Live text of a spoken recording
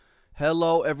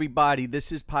Hello, everybody.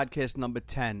 This is podcast number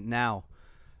 10. Now,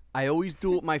 I always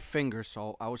do it with my finger,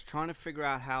 so I was trying to figure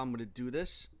out how I'm going to do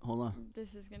this. Hold on.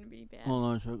 This is going to be bad. Hold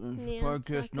on a second. Yeah,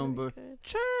 podcast number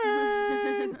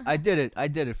 10. I did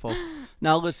it, folks.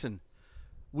 Now, listen.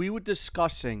 We were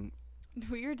discussing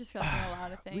a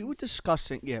lot of things. We were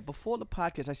discussing, before the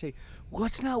podcast, I say,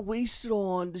 let's not waste it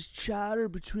on this chatter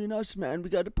between us, man.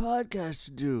 We got a podcast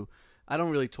to do. I don't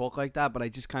really talk like that, but I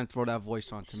just kind of throw that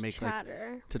voice on to make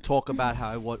to talk about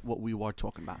what we were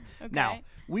talking about. Okay. Now,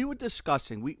 we were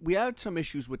discussing, we had some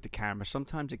issues with the camera.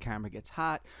 Sometimes the camera gets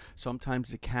hot.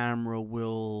 Sometimes the camera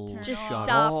will just shut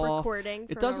stop off. recording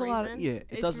for it does no a lot reason.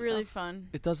 It's really fun.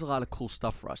 It does a lot of cool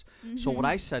stuff for us. Mm-hmm. So what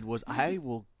I said was I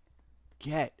will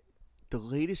get the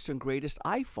latest and greatest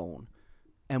iPhone,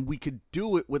 and we could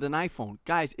do it with an iPhone.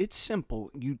 Guys, it's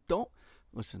simple. You don't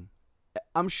listen.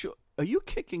 I'm sure. Are you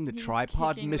kicking the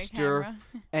tripod, Mr.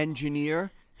 Engineer?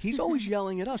 He's always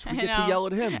yelling at us. We get to yell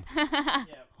at him.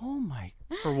 Oh my!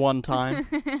 For one time.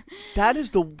 That is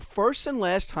the first and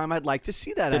last time I'd like to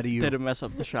see that out of you. Did it mess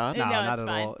up the shot? No, No, not it's at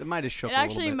fine. all. It might have shook It a little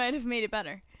actually bit. might have made it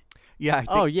better. Yeah.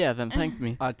 Then thank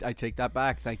me. I take that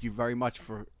back. Thank you very much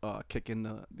for kicking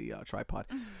the tripod.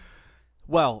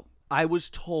 Well, I was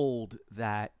told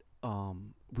that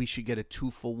we should get a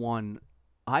 2-for-1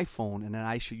 iPhone, and then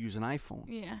I should use an iPhone.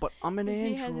 Yeah. But I'm an 'Cause he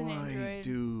Android, has an Android.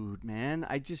 dude, man.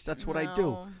 That's what I do.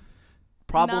 No.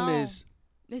 Problem No. is,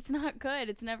 It's not good.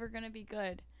 It's never going to be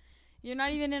good. You're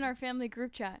not even in our family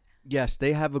group chat. yes,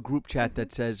 they have a group chat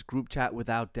that says group chat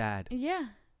without dad. Yeah.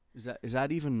 Is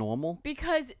that even normal?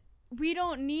 Because we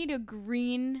don't need a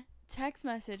green text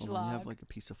message Hold on, log. you have like a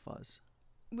piece of fuzz.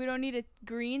 We don't need a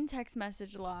green text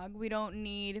message log. We don't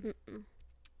need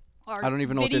our I don't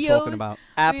even know videos. what they're talking about.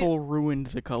 Apple ruined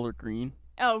the color green.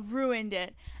 Oh, ruined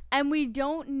it. And we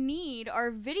don't need our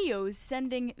videos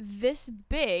sending this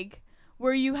big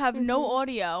where you have no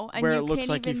audio and where you it looks can't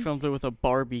like you even filmed it with a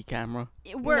Barbie camera.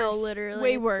 Worse. No, literally,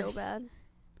 way it's worse. so bad.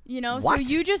 You know, What? so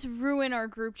you just ruin our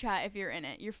group chat if you're in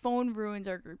it. Your phone ruins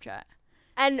our group chat.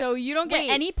 And so you don't get wait.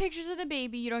 any pictures of the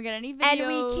baby. You don't get any videos. And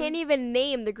we can't even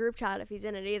name the group chat if he's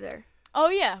in it either. Oh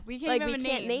yeah, we can't Like, even we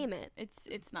can't name it.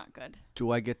 It's not good.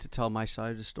 Do I get to tell my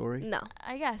side of the story? No.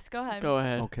 I guess. Go ahead. Go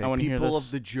ahead. Okay, I want to hear people this.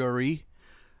 of the jury,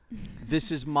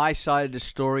 this is my side of the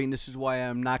story, and this is why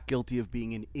I'm not guilty of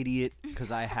being an idiot,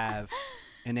 because I have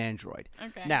an Android.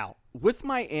 Okay. Now, with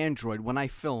my Android, when I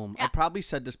film, I probably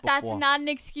said this before. That's not an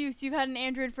excuse. You've had an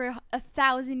Android for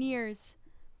 1,000 years.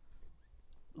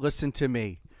 Listen to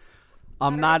me.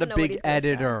 I'm don't not a even know what big he's gonna say.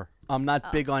 editor. I'm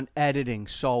not big on editing.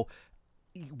 So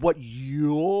what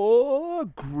your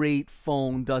great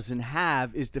phone doesn't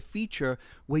have is the feature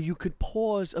where you could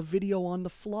pause a video on the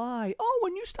fly. Oh,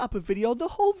 when you stop a video, the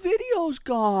whole video's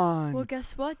gone. Well,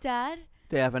 guess what, Dad?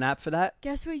 They have an app for that?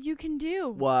 Guess what you can do?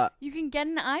 What? You can get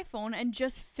an iPhone and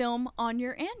just film on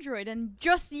your Android and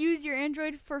just use your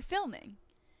Android for filming.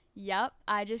 Yep,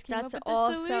 I just came That's up with the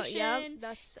also solution. yep.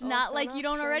 That's It's not also like an you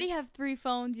don't option. already have 3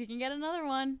 phones. You can get another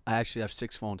one. I actually have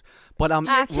 6 phones. But I'm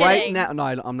You're right kidding. now. No,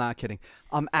 I'm not kidding.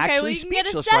 I'm Okay, well, actually you can get a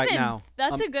speechless 7th. right now.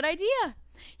 That's a good idea.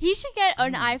 He should get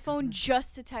an Oh, iPhone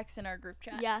just to text in our group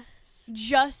chat. Yes.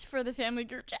 Just for the family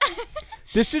group chat.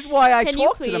 This is why I Can you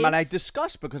talk to them and I please?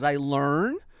 discuss, because I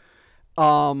learn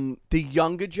the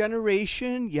younger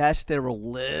generation, yes, they're a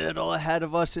little ahead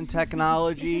of us in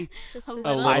technology. Just A a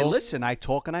little. I little. listen, I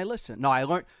talk and I listen. No, I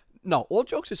learn. No, all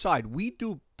jokes aside, we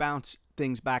do bounce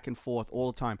things back and forth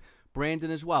all the time.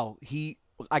 Brandon as well.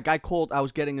 I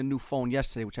was getting a new phone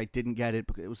yesterday, which I didn't get it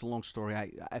because it was a long story.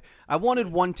 I wanted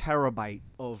 1 terabyte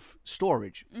of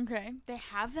storage. Okay. They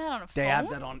have that on a phone? They have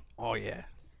that on. Oh yeah.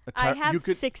 I have you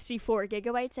could, 64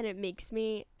 gigabytes, and it makes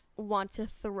me want to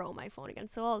throw my phone again.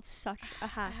 So it's such a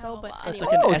hassle. Hell, But wow. That's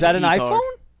anyway. like an is that an SD card.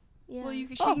 iPhone? Yeah. Well,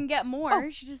 she Oh. can get more. Oh.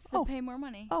 She just has Oh. to pay more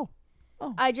money. Oh.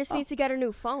 I just need to get a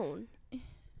new phone.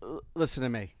 Listen to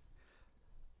me.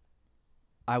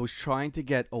 I was trying to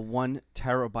get a 1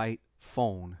 terabyte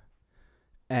phone,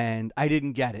 and I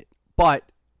didn't get it.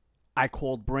 But I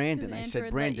called Brandon. I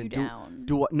said, "Brandon,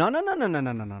 do what?"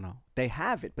 No. They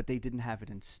have it, but they didn't have it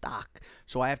in stock.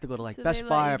 So I have to go to So Best they let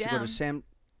Buy. I you have to go to down. Sam.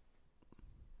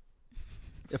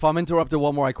 If I'm interrupted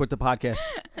one more, I quit the podcast.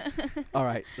 All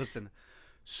right, listen.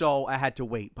 So I had to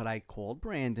wait, but I called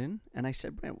Brandon and I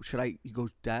said, "Brandon, should I?" He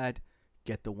goes, "Dad,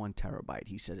 get the 1 terabyte."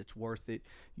 He said it's worth it.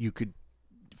 You could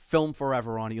film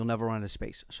forever on it. You'll never run out of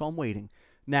space. So I'm waiting.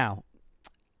 Now,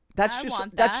 that's I just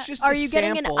want that's that. just Are a you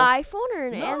getting an sample. iPhone or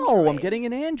an Android? No, I'm getting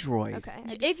an Android. Okay.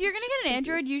 If you're going to get an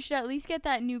Android, you should at least get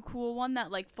that new cool one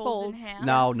that, like, folds in Folds. half.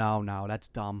 No, that's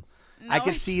dumb. I No, can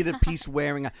it's see the piece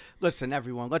wearing out. Listen,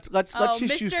 everyone, let's Oh,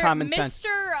 just use Mr. common sense.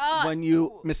 When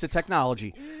you, Mr.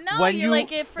 Technology, No, when you're you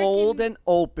like a fold freaking- and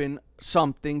open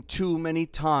something too many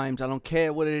times, I don't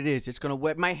care what it is, it's gonna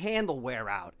wear. My hand will wear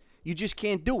out. You just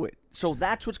can't do it. So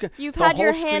that's what's gonna. You've the had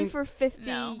your whole hand screen- for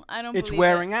 50. No, I don't. It's believe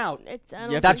wearing it. out. It's, I Yeah,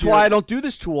 don't but That's think- why I don't do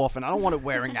this too often. I don't want it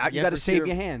wearing out. You You got to ever save hear-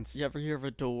 your hands. You ever hear of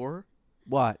a door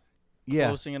What? Yeah.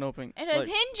 closing and opening? It has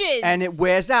Like, hinges. And it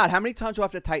wears out. How many times do I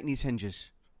have to tighten these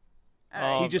hinges? All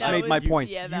right, He just that made my was- point.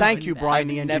 yeah, that Thank was you, bad. Brian,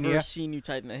 I've the never engineer. seen you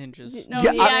tighten the hinges. No,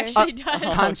 Yeah, he I- actually does.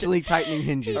 Constantly tightening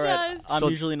hinges. He All right, does. I'm So-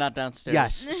 usually not downstairs.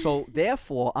 Yes. So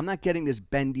therefore, I'm not getting this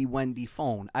bendy wendy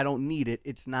phone. I don't need it.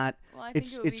 It's not. Well, I think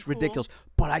It's it would be cool. ridiculous.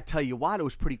 But I tell you what, it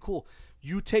was pretty cool.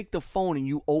 You take the phone and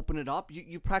you open it up.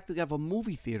 You practically have a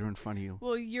movie theater in front of you.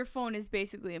 Well, your phone is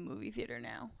basically a movie theater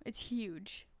now. It's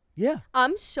huge. Yeah.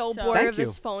 I'm so So- bored Thank of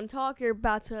this you. phone talk. You're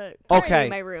about to Okay. carry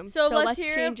my room. So, let's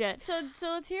hear change it. So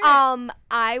let's hear it.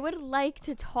 I would like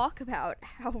to talk about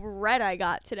how red I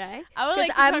got today. I would 'cause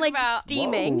like to I'm talk like about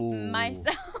steaming. Whoa.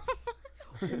 myself.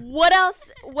 What else?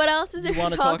 What else is there You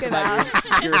want to to talk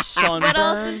about? your sunburn? What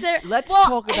else is there? Let's Well,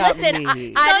 talk about listen, me. I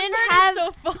didn't Sunburn have. is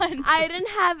so fun. I didn't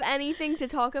have anything to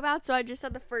talk about, so I just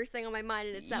had the first thing on my mind,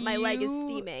 and it's that my leg is You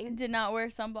steaming. Did not wear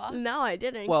sunblock. No, I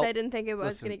didn't, because Well, I didn't think it was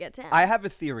listen, gonna get tan. I have a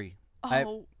theory.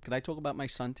 Oh, Can I talk about my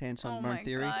suntan oh sunburn my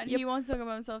theory? God. Yep. He wants to talk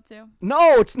about himself too.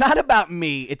 No, it's not about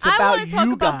me. It's I about want to talk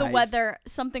you about guys. the weather,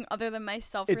 something other than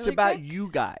myself. It's really about quick. you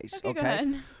guys. Okay, go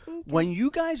ahead. When you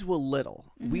guys were little,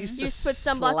 we used you to just put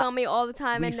sunblock sla- on me all the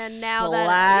time, we and then now that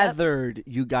yep. slathered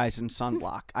you guys in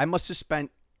sunblock. I must have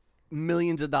spent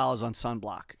millions of dollars on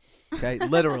sunblock. Okay,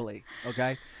 literally.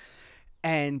 Okay,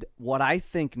 and what I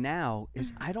think now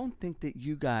is, I don't think that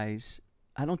you guys,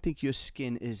 I don't think your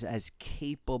skin is as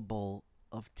capable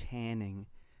of tanning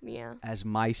Yeah. as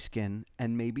my skin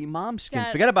and maybe mom's skin.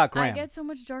 Dad, Forget about I Graham. get so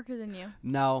much darker than you.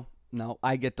 No,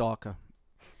 I get darker.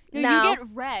 No, No. you get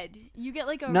red. You get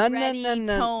like a No, reddy no,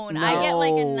 tone. I get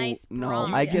like a no, nice no,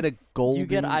 bronze. I get a golden. You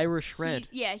get Irish red.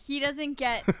 Yeah, he doesn't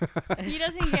get. He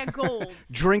doesn't get gold.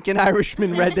 Drinking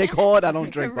Irishman red, they call it. I don't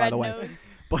drink, by Red the way. nose.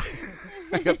 But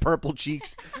I got purple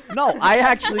cheeks. No, I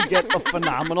actually get a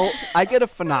phenomenal. I get a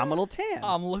phenomenal tan.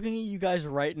 I'm looking at you guys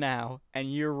right now,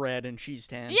 and you're red and she's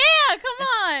tan. Yeah, come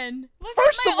on. Look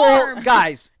First at of my all, arm.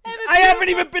 guys, I have a I haven't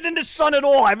beautiful- even been in the sun at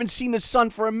all. I haven't seen the sun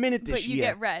for a minute this But you year.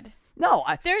 get red. No,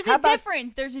 There's how a about-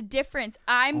 difference. There's a difference.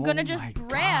 I'm Oh gonna just my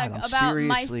brag God, I'm about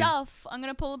seriously- myself. I'm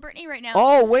gonna pull a Brittany right now.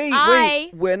 Oh wait, I-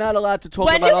 we're not allowed to talk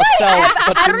When about did I ourselves. ever-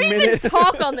 but I the don't even minute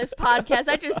talk on this podcast.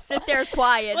 I just sit there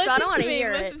quiet, so I Listen don't want to to me.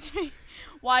 hear it. Listen to me.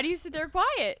 Why do you sit there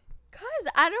quiet? Cause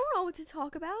I don't know what to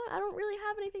talk about. I don't really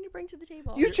have anything to bring to the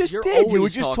table. you just You're did. You were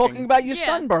always just talking. talking about your Yeah.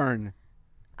 sunburn.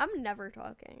 I'm never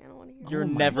talking. I don't want to hear. You're Oh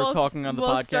my- never We'll talking on the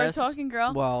we'll podcast. Start talking,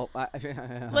 girl. Well,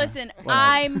 Listen, whatever.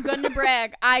 I'm gonna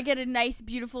brag. I get a nice,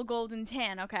 beautiful golden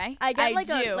tan. Okay, I get like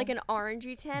do. an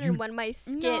orangey tan, You- and when my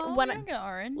skin No, when you I, don't get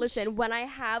orange. listen when I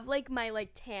have like my like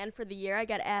tan for the year, I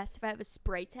get asked if I have a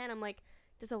spray tan. I'm like,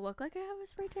 does it look like I have a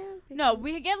spray tan? No,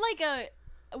 we Because- get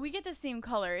we get the same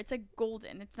color. It's like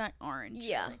golden. It's not orange.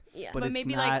 Yeah, really. yeah. But But it's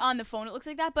maybe not- like on the phone it looks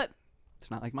like that. But it's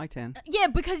not like my tan. yeah,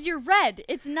 because you're red.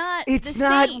 It's not. It's the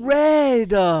not same.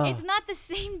 red. It's not the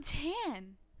same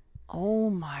tan. Oh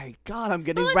my God, I'm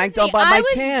getting But listen ranked to on me, by my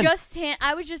tan.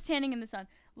 I was just tanning in the sun.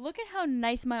 Look at how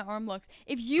nice my arm looks.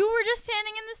 If you were just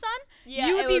tanning in the sun, Yeah,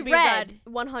 you it would be red.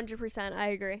 100%. I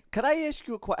agree. Could I ask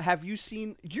you a question? Have you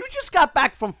seen? You just got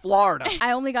back from Florida.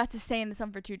 I only got to stay in the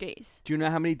sun for 2 days. Do you know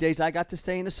how many days I got to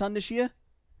stay in the sun this year?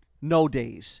 No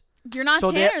days. You're not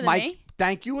so tanner than me.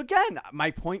 Thank you again.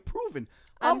 My point proven.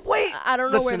 Wait, I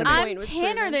don't know where listen the to me. point I'm was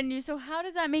tanner proven. than you, so how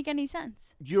does that make any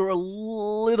sense? You're a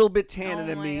little bit tanner Oh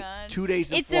than my me. God. 2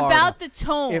 days in It's Florida. about the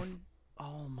tone.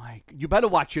 Oh my! You better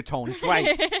watch your tone. It's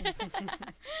right.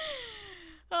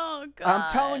 Oh God. I'm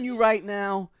telling you right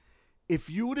now, if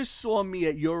you would have saw me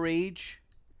at your age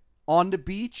on the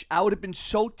beach, I would have been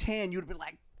so tan. You'd have been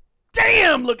like,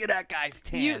 "Damn, look at that guy's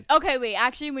tan." Okay, wait.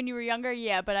 Actually, when you were younger,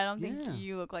 yeah, but I don't think Yeah.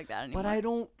 you look like that anymore. But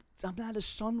I'm not a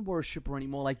sun worshiper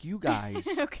anymore like you guys.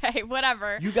 Okay,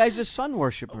 whatever. You guys are sun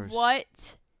worshippers.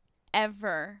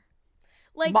 Whatever.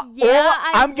 Like,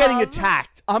 I'm getting love-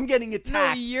 attacked. I'm getting No,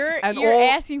 attacked. you're and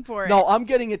asking for it. No, I'm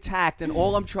getting attacked, and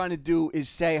all I'm trying to do is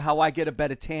say how I get a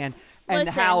better tan, and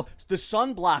Listen. how the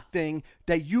sunblock thing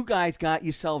that you guys got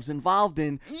yourselves involved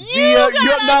in. You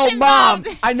got us Mom. involved.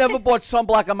 I never bought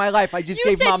sunblock in my life. I just You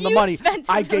gave said Mom the you money. spent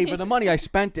I some gave money. her the money. I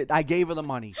spent it. I gave her the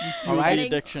money. All fueled right. the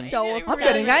Getting addiction. so I'm I'm upset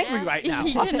getting right angry now. right now.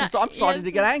 He I'm cannot- I'm he starting has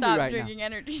to get angry stop right now. drinking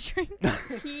energy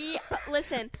drink.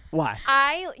 Listen, Why?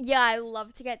 I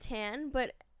love to get tan,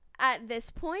 but at this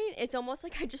point, it's almost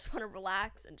like I just want to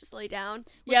relax and just lay down. with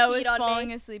Yeah, I was heat on falling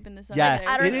me. asleep in the sun. Yes,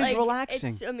 I today. don't it is like, relaxing.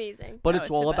 It's amazing. But No, it's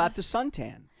it's all the about the best.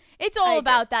 suntan. It's I all agree.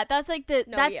 about that. That's like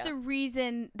that's yeah. the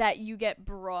reason that you get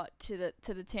brought to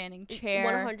the tanning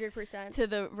chair, 100%. to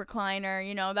the recliner.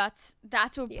 You know, that's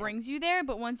what Yeah. brings you there.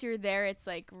 But once you're there, it's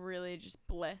like really just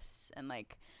bliss and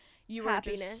like you are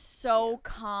Happiness, just so yeah.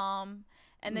 calm.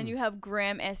 And then Mm. you have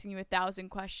Graham asking you 1,000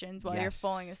 questions while you're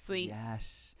falling asleep.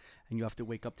 Yes. And you have to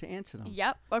wake up to answer them.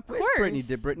 Yep, of Where's course. Brittany?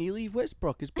 Did Brittany leave? Where's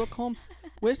Brooke? Is Brooke home?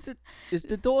 Is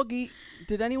the dog eat?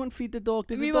 Did anyone feed the dog?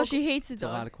 Did the Meanwhile, dog? she hates the It's a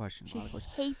lot dog. of questions. She A lot of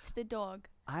questions. hates the dog.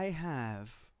 I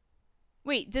have.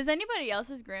 Wait, does anybody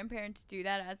else's grandparents do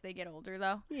that as they get older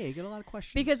though? Yeah, you get a lot of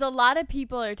questions. Because a lot of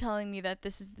people are telling me that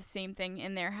this is the same thing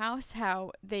in their house,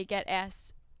 how they get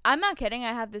asked. I'm not kidding.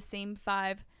 I have the same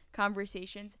 5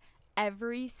 conversations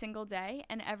every single day,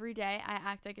 and every day I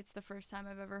act like it's the first time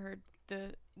I've ever heard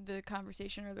the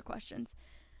conversation or the questions.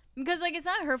 Because like it's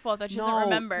not her fault that she doesn't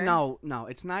remember. No,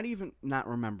 it's not even not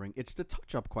remembering. It's the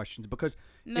touch-up questions. Because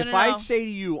No, if no, I no. say to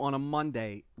you on a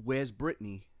Monday, "Where's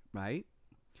Brittany?" Right?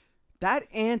 That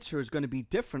answer is going to be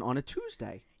different on a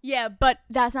Tuesday. Yeah, but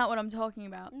that's not what I'm talking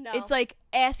about. No. It's like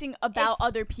asking about It's-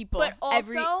 other people. but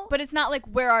also- but it's not like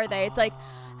where are they? It's like,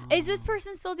 is this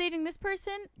person still dating this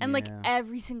person? And like Yeah.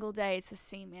 every single day, it's the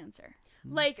same answer.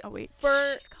 Like, Oh wait,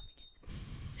 for she's coming in.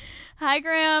 Hi,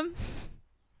 Graham.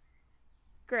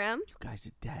 Graham. You guys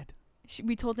are dead.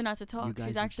 We told her not to You talk. guys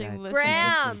She's are actually dead. listening.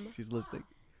 Graham. She's listening.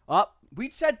 Oh, we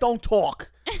said don't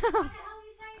talk.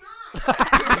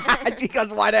 She goes,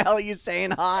 "Why the hell are you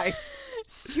saying hi?"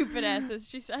 Stupid asses,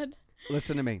 she said.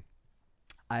 Listen to me.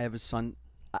 I have an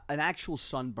actual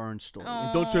sunburn story. Aw.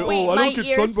 And don't say, Wait, "Oh, I my don't get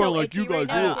ear's sunburn so like you itchy right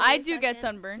guys now. do." No, Give me I a do get second.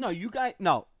 sunburn. No, you guys.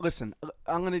 No, listen.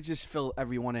 I'm gonna just fill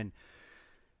everyone in.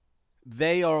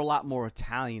 They are a lot more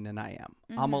Italian than I am.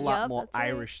 I'm a Mhm. lot Yup, more that's right.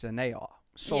 Irish than they are.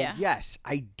 So Yeah. yes,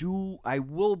 I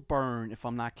will burn if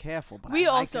I'm not careful. But We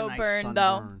I like also a nice burn, though.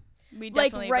 sunburn. We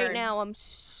Like definitely right burn. now, I'm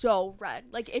so red.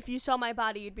 Like if you saw my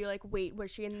body, you'd be like, "Wait,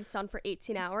 was she in the sun for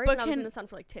 18 hours?" But and I was in can- the sun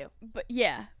for like 2. But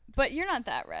yeah, but you're not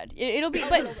that red. It'll be.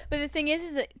 little But bit. the thing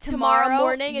is that Tomorrow tomorrow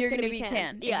morning, you're it's gonna be be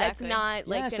tan. Yeah, Exactly. it's not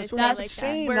like Yes, gonna that's stay what I'm like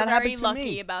saying. that. We're That very happened to lucky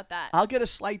me. about that. I'll get a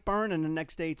slight burn, and the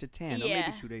next day it's a tan, or Yeah.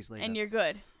 maybe 2 days later. And you're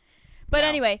good. But Wow.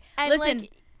 anyway, And listen.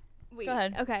 like, wait, Go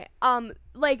ahead. Okay.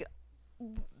 Like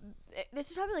this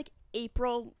is probably like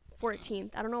April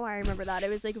 14th. I don't know why I remember that. It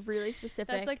was like really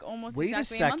specific. That's like almost Wait a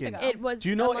exactly a second. month ago. it was. Do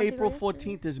you a know month ago April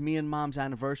yesterday. 14th is me and Mom's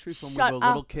anniversary from Shut when we were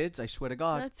little up. kids? I swear to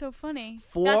God. That's so funny.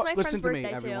 That's my Listen friend's to me, birthday,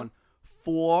 too. everyone.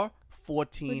 What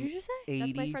 4/14. did you just say? 82.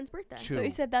 That's my friend's birthday. I thought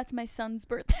you said that's my son's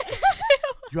birthday.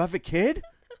 You have a kid?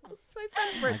 It's my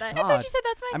friend's Oh my birthday. God. I thought you said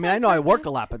that's my I son's mean, I know I work birthday.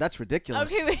 a lot, but that's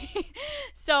ridiculous. Okay, wait.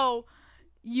 So,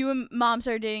 you and Mom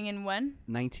started dating in when?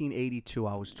 1982.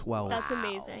 I was 12. That's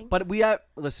amazing. But we have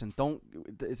listen. Don't.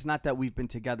 It's not that we've been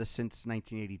together since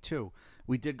 1982.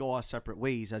 We did go our separate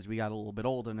ways as we got a little bit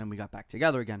older, and then we got back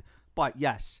together again. But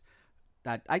yes,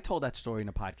 that I told that story in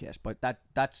the podcast. But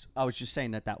that's I was just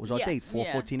saying that was our Yeah. date,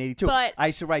 Yeah. 4/14/82. But- I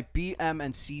used to write BM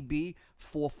and CB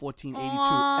 4/14/82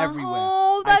 Aw, everywhere.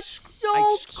 oh, I that's s- so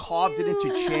I carved it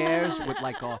into cute. chairs with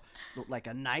like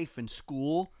a knife in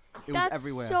school. It That's was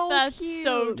everywhere. so That's cute.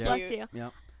 so Bless cute. you. Yeah.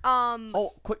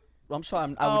 Oh, Quick. I'm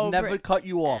sorry. I Oh, would never Brit- cut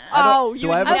you off. Oh, do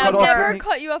you I ever I cut would off? never Brittany?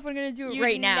 cut you off. We're going to do it you'd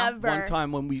right now. never. One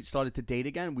time when we started to date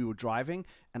again, we were driving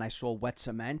and I saw wet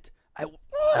cement.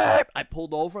 I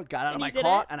pulled over, got out of And my you did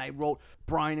car, it? and I wrote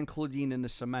Brian and Claudine in the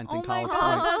cement Oh in my College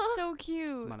god, Point. that's so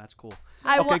cute. Come on, that's cool.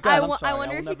 I, Okay, wa- go ahead, I, I'm wa- sorry. I I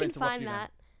wonder will if you never can interrupt find you now.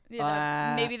 that.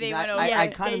 Yeah, maybe they went over. I Yeah,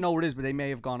 kind of they- know what it is, but they may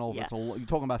have gone over. Yeah. It's you're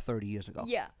talking about 30 years ago.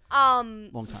 Yeah. Long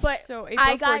time. But So April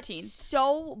I got 14th.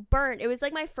 so burnt. It was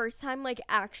like my first time like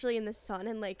actually in the sun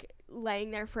and like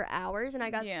laying there for hours, and I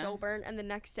got Yeah. so burnt. And the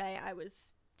next day I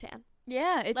was tan.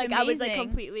 Yeah, it's like amazing. I was like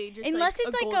completely just Unless like,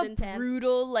 it's a like golden a tan.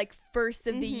 brutal like first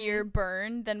of the Mhm. year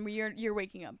burn, then you're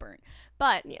waking up burnt.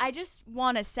 But Yeah. I just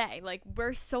want to say, like,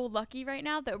 we're so lucky right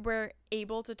now that we're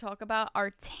able to talk about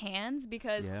our tans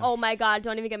because Yeah. Oh my god!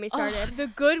 Don't even get me oh, started. the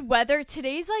good weather.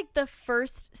 Today's like the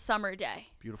first summer day.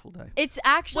 Beautiful day. It's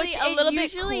actually Which a it little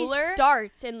bit usually cooler.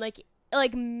 starts in like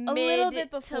mid a little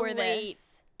bit to before late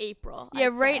this. April. Yeah,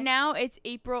 I'd right say. now it's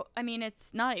April. I mean,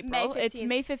 it's not May April. It's 15th.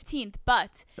 May 15th.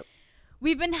 But Yep.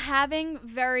 We've been having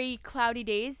very cloudy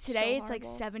days. Today So it's like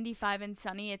horrible. 75 and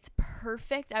sunny. It's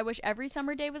perfect. I wish every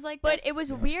summer day was like But this. it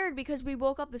was weird because we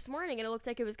woke up this morning and it looked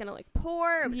like it was gonna like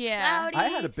pour. It was Yeah. cloudy. I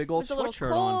had a big old it was a little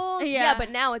sweatshirt on. cold. Yeah.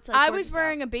 But now it's like I gorgeous was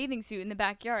wearing a bathing suit in the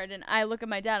backyard, and I look at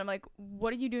my dad. I'm like,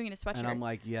 "What are you doing in a sweatshirt?" And I'm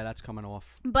like, yeah, that's coming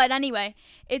off. But anyway,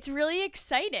 it's really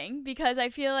exciting because I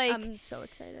feel like I'm so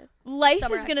excited. life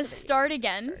Summer is gonna activities start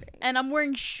again, starting. and I'm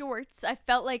wearing shorts. I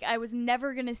felt like I was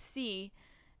never gonna see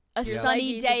a Yeah.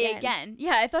 sunny Leggies day again. again.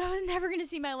 Yeah, I thought I was never gonna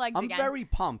see my legs I'm again. very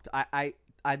pumped.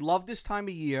 I love this time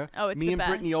of year. Oh, it's me the and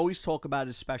Brittany best. always talk about it,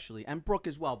 especially, and Brooke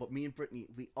as well. But me and Brittany,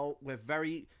 we're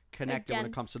very connected when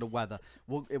it comes to the weather.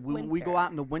 We go winter. out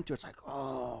in the winter. It's like,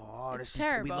 oh, It's this is. We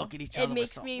terrible. look at each It other.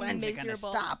 makes we're so, me when's it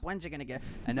miserable. gonna stop? When's it gonna get?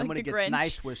 And then Like when it the gets Grinch.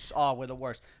 nice, we're the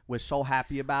worst. We're so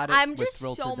happy about it. I'm We're just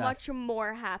thrilled to so death. much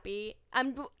more happy.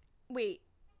 Wait.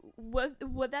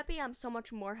 Would that be I'm so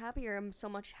much more happy or I'm so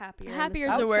much happier? in the Happier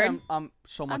is I summer? a would say word. I'm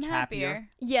so much I'm happier. happier.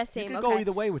 Yeah, You same. could Okay. go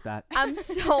either way with that. I'm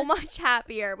so much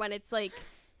happier when it's like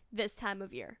this time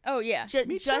of year. Oh yeah.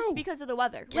 Me Just too. because of the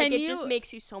weather. Can like it you- just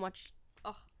makes you so much.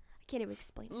 Oh, I can't even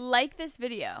explain it. Like this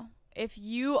video if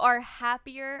you are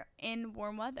happier in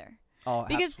warm weather. Oh,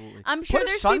 Because absolutely. I'm sure Put a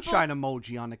there's sunshine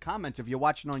emoji on the comments if you're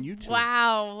watching on YouTube.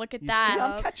 Wow, look at You that. see,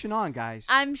 I'm catching on, guys.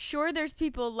 I'm sure there's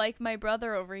people like my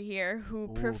brother over here who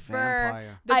Ooh, prefer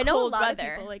vampire. the I know cold a lot weather.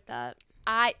 of people like that.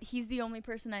 He's the only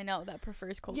person I know that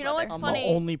prefers cold You know weather. what's I'm funny?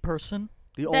 the only person.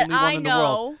 The that only one I in the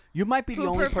world. know. You might be the who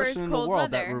only prefers person in the cold world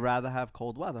that weather. would rather have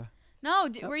cold weather. No,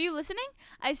 were you listening?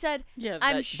 I said Yeah,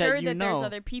 I'm sure you that know, there's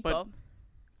other people.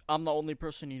 I'm the only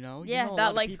person you know. You Yeah, know a lot that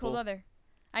of likes people. cold weather.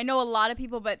 I know a lot of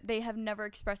people, but they have never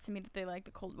expressed to me that they like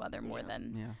the cold weather more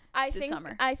than. Yeah. This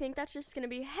summer. I think that's just gonna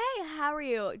be, hey, how are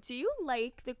you? Do you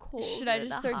like the cold? Should I or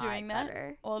just the start hot doing that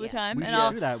better? all the Yeah. time? We and should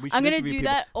I'll, do that. We I'm should gonna interview do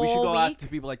people. that We should all go out week. to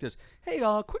people like this. Hey,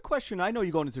 quick question. I know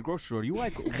you going into the grocery store. Do you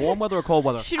like warm weather or cold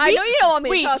weather? Should I we, know you don't want me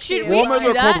wait, to talk to should you. we Warm do weather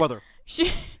or that? cold weather?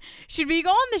 Should we go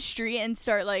on the street and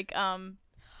start like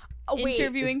Oh, wait.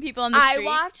 interviewing people on the street? I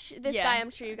watch this Yeah. guy. I'm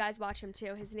sure you guys watch him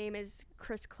too. His name is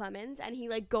Chris Clemens, and he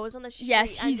like goes on the street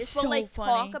Yes, and he's just so will like funny.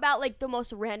 talk about like the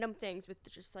most random things with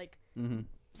just like, Mm-hmm.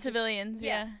 Civilians,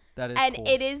 Yeah. yeah. That is and cool.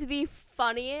 it is the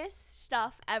funniest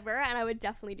stuff ever, and I would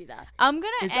definitely do that. I'm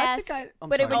gonna Is that ask. the guy? I'm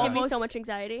But it would sorry, give me go so Almost- much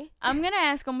anxiety. I'm gonna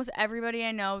ask almost everybody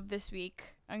I know this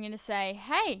week. I'm gonna say,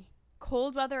 hey,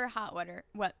 cold weather or hot weather?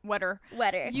 Wetter.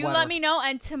 Wetter. You Wetter. let me know,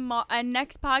 and tomorrow, and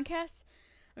next podcast,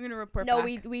 I'm gonna report No,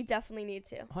 back. we definitely need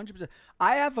to. 100%.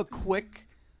 I have a quick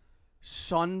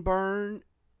sunburn,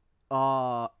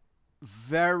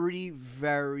 very,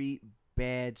 very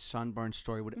bad sunburn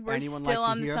story. Would We're anyone still like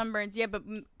to on hear? the sunburns, yeah, but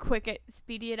quick it,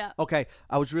 speedy it up. Okay,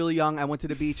 I was really young. I went to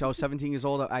the beach. I was 17 years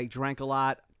old. I drank a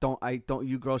lot. Don't.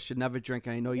 You girls should never drink.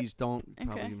 I know you don't.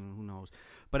 Probably, Okay. who knows?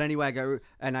 But anyway,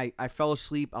 I fell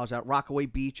asleep. I was at Rockaway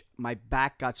Beach. My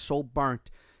back got so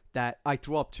burnt that I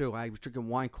threw up too. I was drinking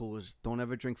wine coolers. Don't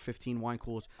ever drink 15 wine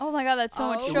coolers. Oh my god, that's so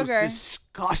much Oh. It sugar. was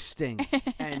disgusting.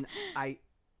 And I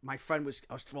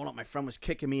was throwing up. My friend was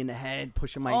kicking me in the head,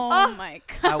 pushing my. oh my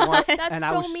god. I want, That's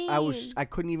and so I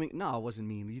couldn't even. No, it wasn't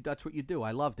mean. That's what you do.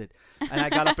 I loved it, and I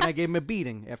got up and I gave him a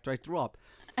beating after I threw up.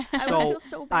 I would So feel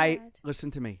so bad. listen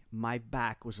to me. My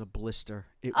back was a blister.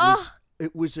 Ugh.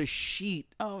 It was a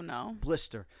sheet Oh no.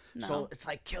 blister. No. So it's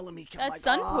like killing me. That's like,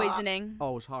 sun ah. poisoning.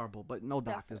 Oh, it was horrible, but no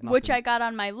doctors. Which I nothing. got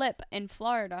on my lip in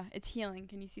Florida. It's healing.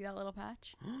 Can you see that little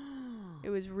patch?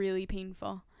 It was really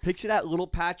painful. Picture that little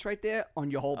patch right there on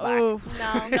your whole back. Oof.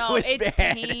 No. No, was it's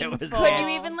bad. It painful. was Could bad.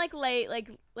 you even like lay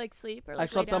like sleep or like I lay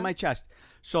slept on down? my chest.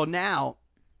 So now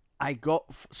I go.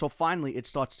 So finally, it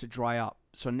starts to dry up.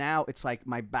 So now it's like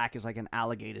my back is like an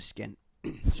alligator skin.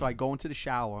 So I go into the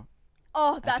shower.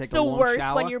 Oh, that's take a the long worst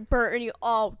shower. when you're burnt and you.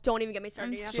 Oh, don't even get me started.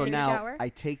 I'm You have to So take a now shower. I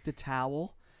take the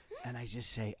towel and I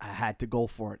just say I had to go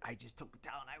for it. I just took the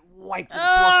towel and I wiped it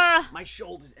Ah. across my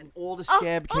shoulders, and all the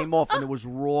scab came off, and it was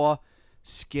raw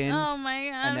skin, Oh my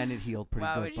god. and then it healed pretty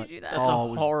Why good. would you but do that? That's oh, a it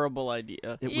was, horrible idea.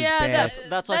 it was Yeah, bad.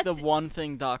 That's like the that's- one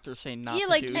thing doctors say not Yeah, to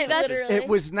like, do. hey, to that's- kids. Literally. It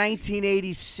was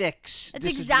 1986. That's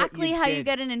This is what exactly how you did.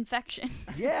 get an infection.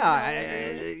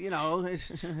 Yeah, you know.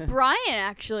 Brian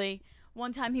actually,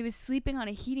 one time he was sleeping on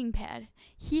a heating pad.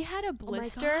 He had a Oh my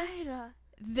blister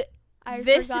God. I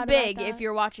this forgot about big, that. if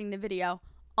you're watching the video,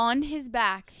 on his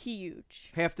back.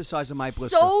 Huge. Half the size of my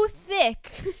blister. So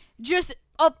thick. Just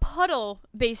a puddle,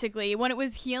 basically. When it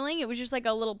was healing, it was just like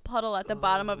a little puddle at the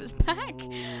bottom of his back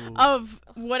of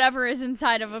whatever is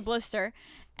inside of a blister.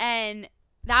 And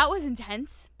that was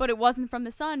intense, but it wasn't from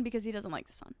the sun because he doesn't like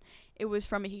the sun. It was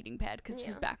from a heating pad because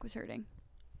his Yeah. back was hurting.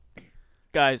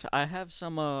 Guys, I have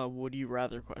some would you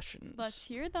rather questions. Let's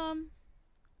hear them.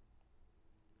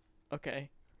 Okay.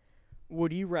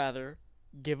 Would you rather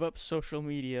give up social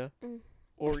media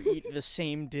or eat the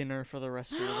same dinner for the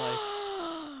rest of your life?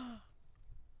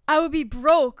 I would be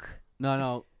broke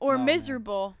No. or no,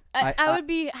 miserable. I would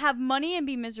have money and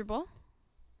be miserable.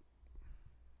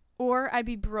 Or I'd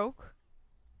be broke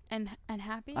and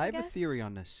happy, I have guess. a theory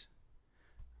on this.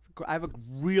 I have a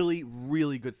really,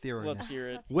 really good theory on Let's this. hear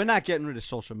it. We're not getting rid of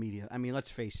social media. I mean, let's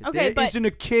face it. Okay, there isn't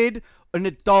a kid, an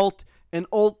adult, an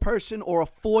old person, or a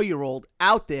 4-year-old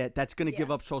out there that's going to give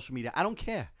up social media. I don't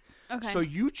care. Okay. So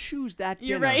you choose that dinner.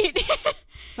 You're right.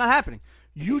 It's not happening.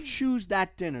 You choose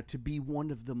that dinner to be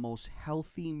one of the most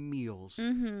healthy meals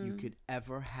you could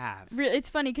ever have. It's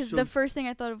funny because So- the first thing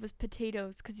I thought of was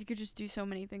potatoes because you could just do so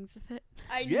many things with it.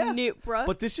 I Yeah. knew, bro.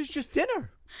 But this is just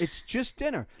dinner. It's just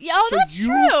dinner. Yeah, oh, so that's you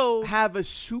true. have a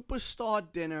superstar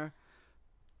dinner,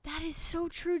 That is so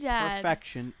true, Dad.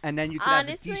 perfection, and then you could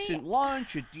Honestly, have a decent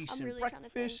lunch, a decent really trying to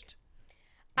breakfast.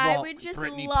 I Well, would just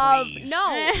Brittany, love. please. No,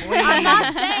 I'm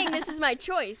not saying this is my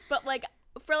choice, but like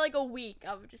for like a week,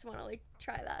 I would just want to like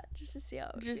try that just to see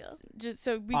how it feels. Just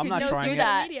so we I'm could not just trying do it.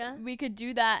 that. Media. We could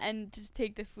do that and just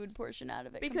take the food portion out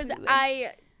of it. Because completely.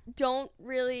 I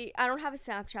don't have a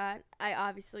Snapchat. I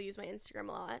obviously use my Instagram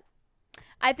a lot.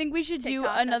 I think we should do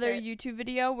TikTok, that's another it. YouTube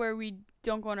video where we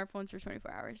don't go on our phones for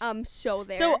 24 hours. I'm so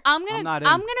there. So I'm gonna not in.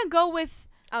 I'm gonna go with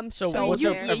So so what's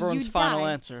you- there. everyone's you final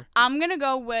die. answer? I'm gonna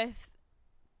go with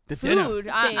The dinner. food.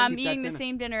 Same. I'm Keep that eating the dinner.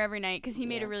 same dinner every night because he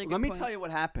made a really good Let me point. tell you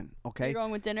what happened, okay? You're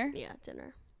going with dinner? Yeah,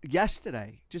 dinner.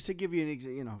 Yesterday, just to give you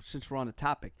an since we're on the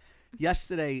topic,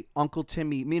 yesterday,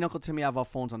 me and Uncle Timmy have our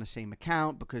phones on the same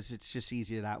account because it's just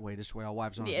easier that way. This way, our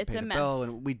wives don't have to It's pay a the mess. bill,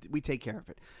 and we take care of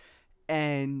it.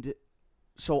 And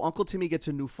so Uncle Timmy gets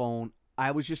a new phone.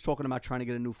 I was just talking about trying to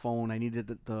get a new phone. I needed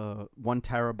the 1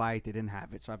 terabyte. They didn't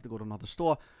have it, so I have to go to another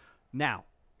store. Now,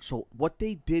 so what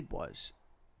they did was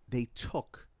they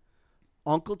took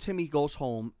Uncle Timmy goes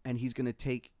home and he's going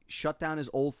to shut down his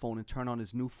old phone and turn on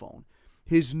his new phone.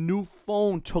 His new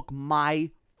phone took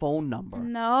my phone number.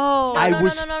 No. I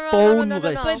was phoneless.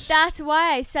 But that's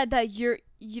why I said that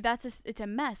it's a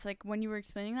mess. Like when you were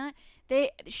explaining that,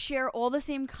 they share all the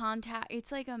same contact.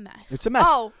 It's like a mess. It's a mess.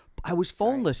 Oh, I was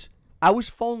phoneless. I was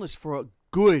phoneless for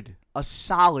a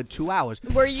solid 2 hours.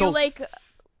 were you So like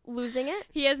losing it?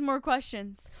 He has more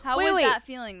questions. How Wait, was wait. that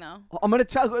feeling though? I'm going to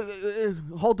tell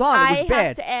hold on, it was I bad.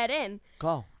 have to add in.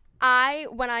 Go.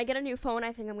 When I get a new phone,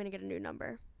 I think I'm gonna get a new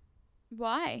number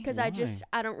Why? because Why?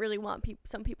 I don't really want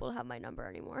some people to have my number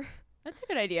anymore. That's a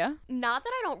good idea. Not that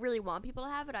I don't really want people to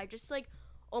have it. I just like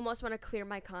almost want to clear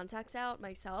my contacts out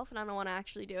myself, and I don't want to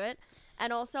actually do it.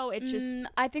 And also, it's just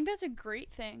I think that's a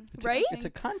great thing. right. It's a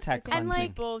contact And cleansing.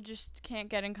 people just can't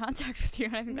get in contact with you.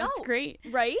 I think that's No. great.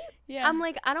 Right? Yeah. I'm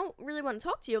like, I don't really want to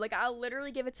talk to you. Like, I'll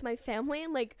literally give it to my family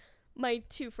and like my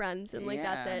 2 friends, and like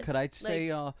that's Yeah. it. Could I say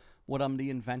what I'm the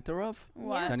inventor of?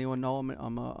 What? Does anyone know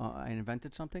I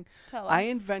invented something? Tell I us.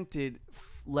 invented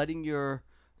letting your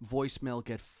voicemail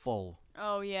get full.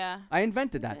 Oh yeah. I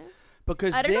invented that Okay.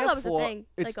 because I didn't know that therefore was a thing,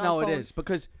 it's like, on it is phones.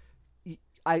 because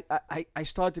I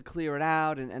started to clear it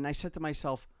out and I said to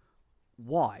myself,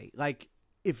 why? Like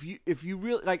if you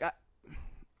really like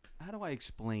how do I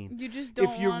explain? You just don't.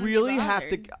 If you wanna be really have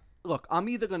to bothered. look, I'm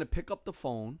either going to pick up the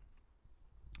phone.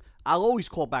 I'll always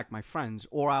call back my friends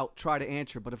or I'll try to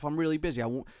answer, but if I'm really busy,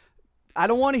 I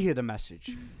don't want to hear the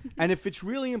message. And if it's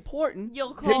really important,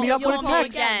 You'll hit me call- up you'll with a call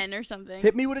text. again or something.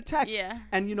 Hit me with a text. Yeah.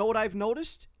 And you know what I've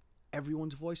noticed?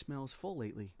 Everyone's voicemail is full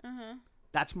lately. Uh-huh.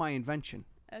 That's my invention.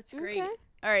 That's great. Okay.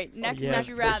 All right. Next, yeah, would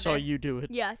you I rather? saw you do it.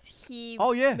 Yes, he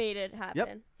Oh, yeah. made it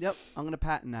happen. Yep. I'm going to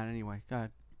patent that anyway. Go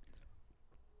ahead.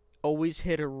 Always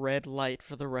hit a red light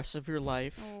for the rest of your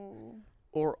life, Oh.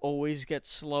 or always get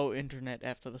slow internet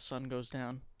after the sun goes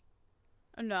down.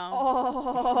 No.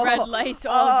 Oh. Red lights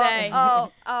all day.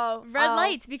 Oh. Red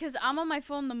lights because I'm on my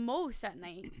phone the most at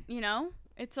night. You know,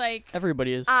 it's like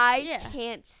Everybody is. Yeah.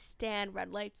 can't stand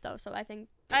red lights though, so I think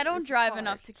I don't this is drive hard.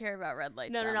 enough to care about red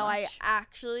lights. No. that I much.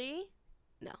 actually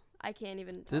I can't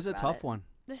even. This is a tough one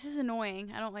This is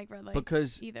annoying. I don't like red lights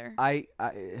because either.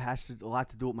 it has a lot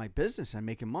to do with my business and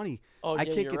making money. oh, I yeah,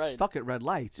 can't you're get right. stuck at red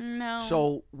lights. No.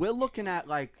 So we're looking at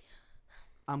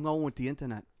I'm going with the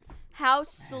internet. How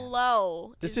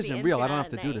slow? This is the isn't real. I don't internet have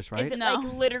to at do night? this, right? Is it No.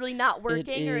 like literally not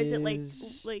working, or is it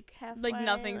is like halfway? like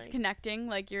nothing's connecting.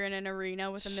 Like you're in an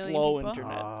arena with a million Slow people.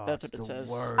 internet. Oh, That's it's what it the says.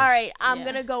 worst. All right, I'm Yeah.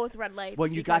 gonna go with red lights.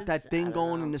 When you got because that I thing don't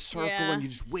going know. in the circle Yeah. and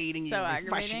you're just waiting, So you're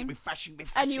aggravating. refreshing,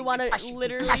 and you want to refreshing,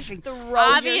 literally refreshing. throw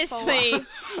Obviously, your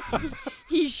phone.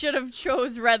 he should have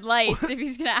chose red lights if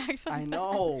he's gonna act something. I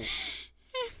know.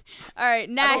 All right, I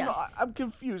don't next. know. I'm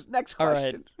confused. Next All right.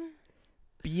 question.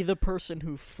 Be the person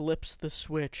who flips the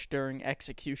switch during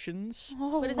executions.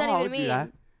 Oh, What does that Oh, I even would do mean?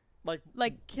 that.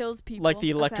 like kills people. Like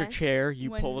the electric Okay. chair,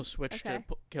 you When- pull the switch okay.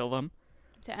 to kill them.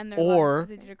 to end their or- lives because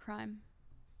they did a crime.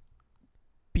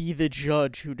 Be the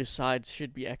judge who decides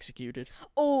should be executed.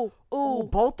 Oh, Oh,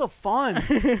 both are fun.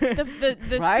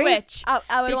 The Right? switch.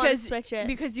 I would want to Because- switch it.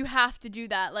 Because you have to do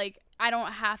that. Like, I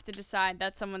don't have to decide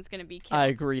that someone's going to be killed. I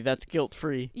agree. That's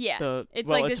guilt-free. Yeah. It's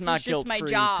well, like, it's this not is just my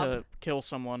guilt-free job. to kill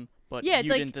someone, but Yeah, it's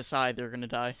you like- didn't decide they're gonna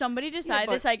die. Somebody decided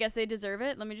but- this. I guess they deserve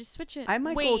it. Let me just switch it. I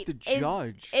might go with Wait, the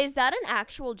judge. Is that an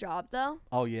actual job though?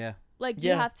 Oh yeah. Like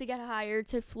Yeah. you have to get hired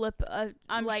to flip a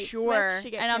I'm light sure. switch to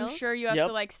get And I'm killed? sure you have Yep.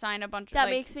 to, like, sign a bunch of, That like,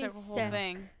 makes me it's a whole sick.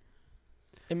 thing.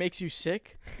 It makes you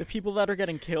sick. The people that are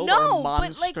getting killed No, are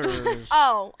but, like- monsters.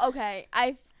 Oh, okay.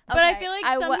 But I feel like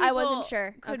some I people wasn't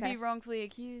sure. could Okay. be wrongfully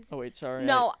accused. Oh wait, sorry.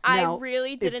 No, Now, I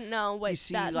really didn't if know what you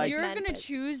see, that like- You're meant, going to but-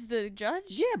 choose the judge?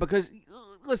 Yeah, because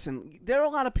listen, there are a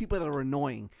lot of people that are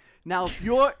annoying. Now,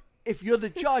 if you're the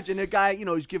judge and the guy,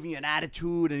 he's giving you an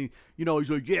attitude and he's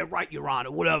like, yeah, right, Your Honor,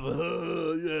 whatever.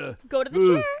 Yeah. Go to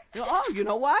the chair. Oh, you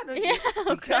know what? Yeah, oh, Be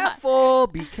God. careful.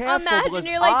 Be careful. Imagine because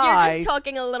you're like I- you're just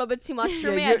talking a little bit too much for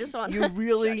Yeah, me. I you're- just want you to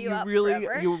really, shut you you up really,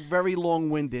 forever. you're very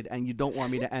long-winded, and you don't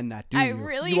want me to end that, do I you?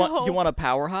 really You want hope. you want a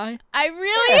power high? I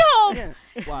really hope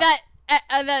Yeah. Wow.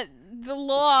 that the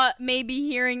law may be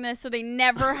hearing this, so they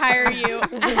never hire you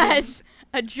as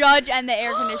a judge, and the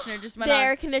air conditioner just went The on.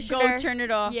 air conditioner. Go turn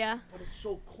it off. Yeah, But it's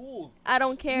so cool. I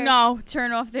don't care. No,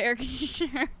 turn off the air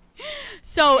conditioner.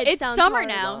 So It it's sounds summer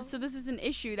now, horrible. so this is an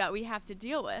issue that we have to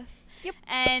deal with. Yep.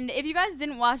 And if you guys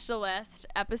didn't watch the last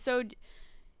episode,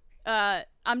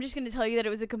 I'm just gonna tell you that it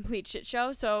was a complete shit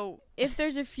show. So if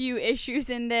there's a few issues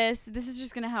in this is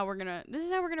just how we're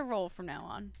gonna roll from now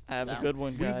on. I have a So. good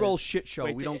one, We guys. roll shit show.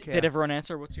 Wait, we don't care. Did everyone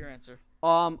answer? What's your answer?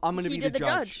 I'm gonna He be did the the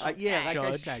judge. judge. Yeah, like I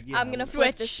Judge. said. Yeah. I'm gonna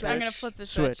flip the Switch. I'm gonna switch. flip the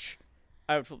switch. Switch.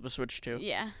 I would flip the switch too.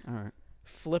 Yeah. All right.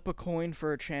 Flip a coin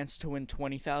for a chance to win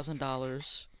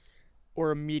 $20,000,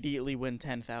 or immediately win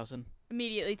 10,000.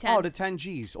 Immediately 10. Oh, the 10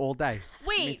 G's all day.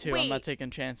 Wait, Me too. wait. I'm not taking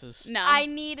chances. no. I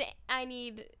need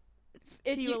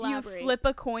if to you elaborate. flip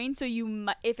a coin, so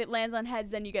if it lands on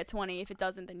heads, then you get 20. If it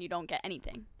doesn't, then you don't get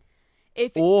anything.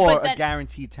 Or but a then,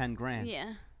 guaranteed 10 grand.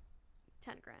 yeah,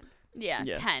 10 grand. yeah,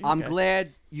 Yeah. 10. I'm Okay.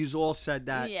 glad you all said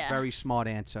that. Yeah. Very smart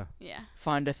answer. yeah.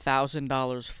 Find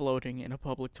 $1,000 floating in a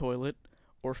public toilet,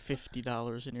 or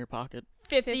 $50 in your pocket.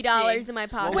 $50 in my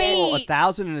pocket. Whoa,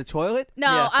 1,000 in the toilet? No,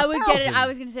 Yeah. I would get it. 1,000. I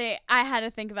was gonna say I had to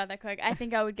think about that quick. I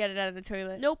think I would get it out of the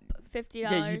toilet. Nope, $50.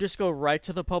 Yeah, you just go right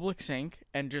to the public sink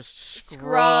and just Scrub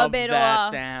scrub it that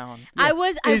off. down. I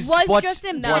was Is just what's-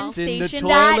 in Penn what's in the Station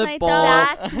toilet last night, bowl?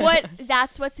 though.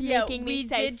 That's what's Yeah, making me we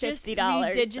say did just $50.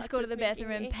 we did just That's go to the what's making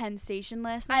bathroom in me- Penn Station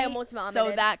last night. I almost so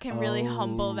vomited. that can really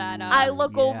humble that up. I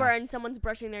look yeah. over and someone's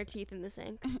brushing their teeth in the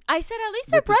sink. I said at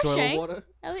least they're With the toilet brushing. water?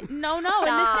 No, in the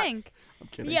Stop. sink. I'm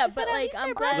kidding. Yeah, said but at like least I'm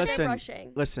they're glad they're Listen,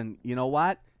 brushing. Listen, you know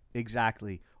what?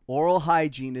 Exactly. Oral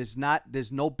hygiene is not,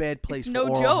 there's no bad place It's for no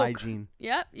oral joke. hygiene.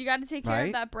 Yep, you got to take care Right?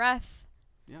 of that breath.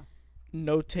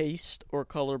 No taste or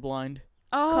colorblind.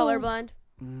 Oh, Colorblind.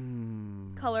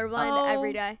 Mm. Colorblind Oh.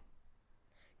 every day.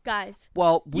 Guys,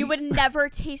 Well, you would never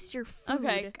taste your food.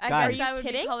 Okay, I Guys. guess I Are would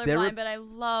you be kidding? There are- colorblind, but I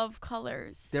love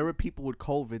colors. there are people with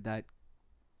COVID that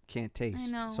can't I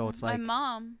taste. know. So it's my like,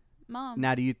 mom.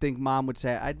 now do you think mom would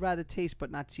say, I'd rather taste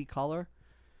but not see color?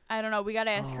 I don't know. We got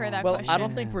to ask her that Well, question. I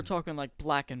don't think we're talking like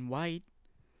black and white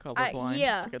colorblind.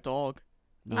 yeah. Like a dog.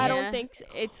 No. I Yeah. don't think so.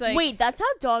 It's like Wait, that's how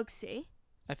dogs see.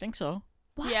 I think so.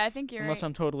 What? Yeah, I think you're Unless right.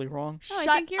 I'm totally wrong. No, I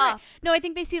Shut think you're up. right. No, I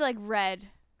think they see like red,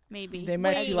 maybe. They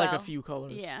might Wait. see like a Well, few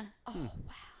colors. Yeah. Oh,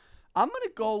 I'm going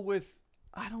to go with,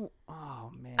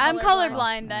 oh man. I'm Colorblind.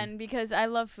 colorblind then because I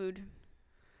love food.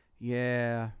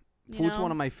 Yeah. You Food's know?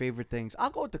 one of my favorite things. I'll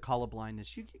go with the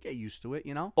colorblindness. You get used to it,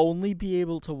 you know? Only be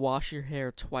able to wash your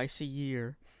hair twice a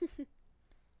year.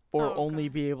 Or Oh, only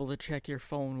God. be able to check your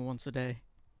phone once a day.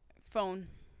 Phone.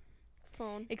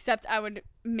 phone. Except I would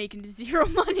make zero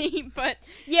money, but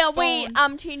Yeah, wait. Phone.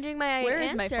 I'm changing my Where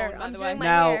is answer. my phone, by I'm the doing way? my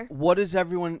Now, hair. what does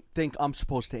everyone think I'm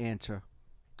supposed to answer?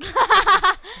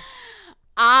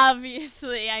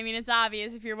 obviously, I mean it's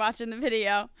obvious if you're watching the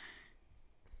video.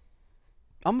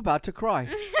 I'm about to cry.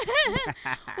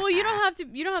 Well, you don't have to.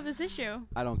 You don't have this issue.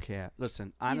 I don't care. Listen,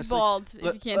 He's honestly. bald. If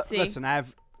li- you can't see. Listen, I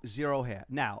have zero hair.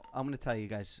 Now, I'm going to tell you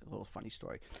guys a little funny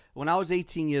story. When I was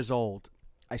 18 years old,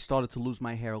 I started to lose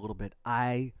my hair a little bit.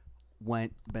 I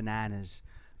went bananas.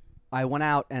 I went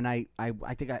out and I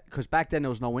think because back then there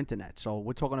was no internet, so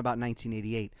we're talking about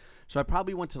 1988. So I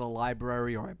probably went to the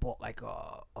library or I bought like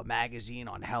a magazine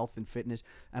on health and fitness,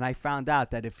 and I found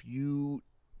out that if you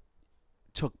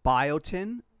took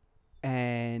biotin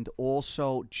and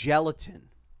also gelatin.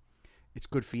 It's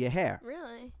good for your hair.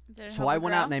 Really? Did it So help I it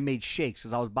went grow? out and I made shakes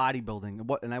because I was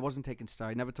bodybuilding, and I wasn't taking steroids.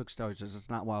 I never took steroids. That's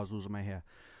not why I was losing my hair.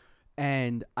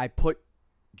 And I put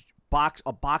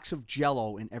a box of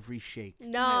Jell-O in every shake.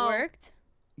 No. It worked.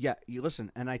 Yeah, you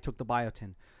listen. And I took the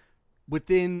biotin.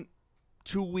 Within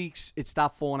 2 weeks, it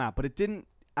stopped falling out, but it didn't.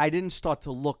 I didn't start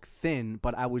to look thin,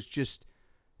 but I was just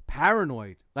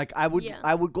paranoid. Like I would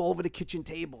go over the kitchen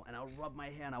table and I would rub my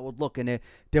hair and I would look, and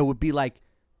there would be like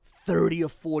 30 or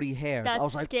 40 hairs. I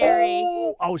was That's like, scary.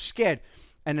 oh, I was scared.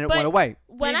 And then it But went away.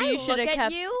 When Maybe I you should look have at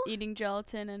kept you, eating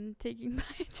gelatin and taking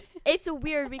biotin. it's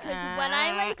weird because when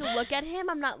I like look at him,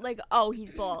 I'm not like, oh,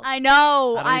 he's bald. I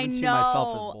know. I don't even see myself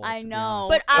as bald, I to be know. honest.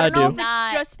 But I don't know do. if Not-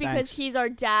 it's just because Thanks. he's our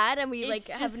dad and we like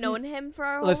It's have just known him for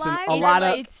our whole Listen, lives. a It's lot of-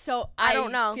 like- It's so. I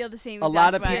don't know. Feel the same. A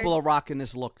lot of exact way. people are rocking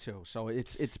this look too, so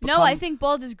it's become. No, I think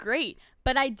bald is great,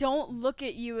 but I don't look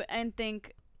at you and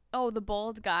think, oh, the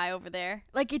bald guy over there.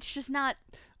 Like it's just not.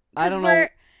 I 'cause don't know. we're-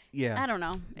 Yeah, I don't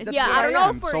know. It's That's Yeah, what I don't know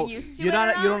am. if we're So used to you're it or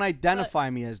not. You not, don't identify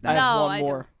me as I that. have No, one I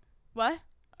more. don't. What?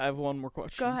 I have one more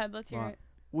question. Go ahead. Let's hear What? it.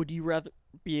 Would you rather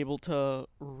be able to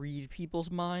read people's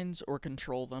minds or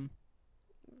control them?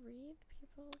 Read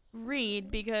people's. Read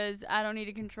because I don't need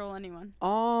to control anyone.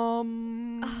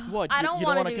 What? I don't you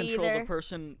don't wanna want to do control either. the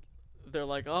person. They're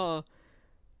like, oh,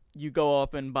 you go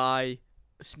up and buy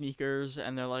sneakers,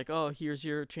 and they're like, oh, here's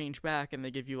your change back, and they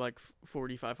give you like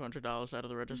 $4,500 out of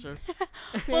the register.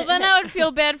 Well, then I would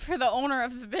feel bad for the owner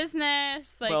of the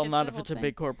business. Like, well, it's not the if whole it's a thing.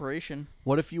 big corporation.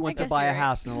 What if you I went to guess buy you're a right.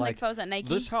 house and they're Like like, if I was at Nike.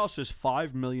 this house is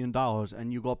 $5 million,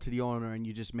 and you go up to the owner and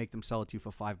you just make them sell it to you for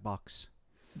 $5?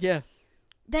 Yeah.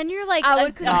 Then you're like I a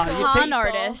would control con people.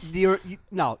 artist.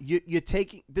 You're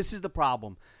taking. This is the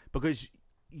problem because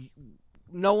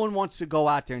no one wants to go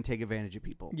out there and take advantage of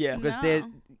people. Yeah. because No. they're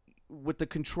with the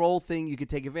control thing, you could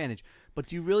take advantage. But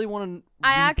do you really want to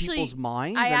I read actually- people's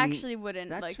minds? I mean, actually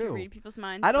wouldn't that like too. to read people's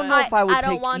minds. I don't but know if I would I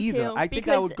don't take want either. to, I think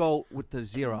I because would go with the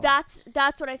zero. That's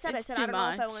what I said. It's I said too I don't know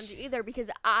if I much. want to do either because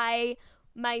I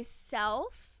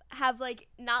myself have like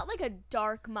not like a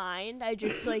dark mind. I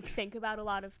just like think about a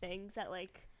lot of things that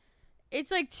like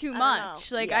It's like too I don't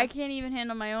much. know. Like Yeah. I can't even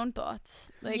handle my own thoughts.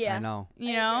 Like Yeah. I know.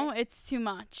 you I know, agree. it's too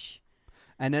much.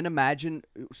 And then imagine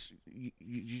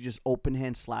you just open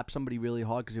hand slap somebody really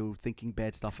hard because they were thinking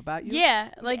bad stuff about you. Yeah,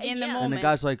 like in the yeah. moment. And the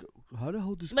guy's like, how the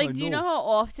hell does this guy like, do you know how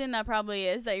often that probably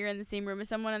is that you're in the same room with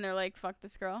someone and they're like, "Fuck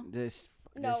this girl." This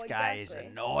No, guy is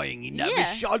exactly. annoying. He never Yeah.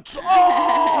 shuts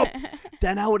up.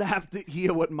 Then I would have to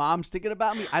hear what mom's thinking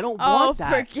about me. I don't Oh, want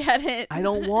that. forget it. I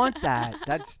don't want that.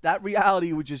 That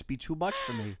reality would just be too much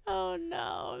for me. Oh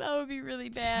no, that would be really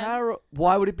bad.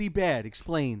 Why would it be bad?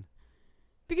 Explain.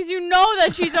 Because you know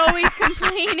that she's always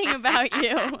complaining about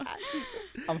you.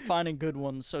 I'm finding good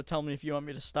ones, so tell me if you want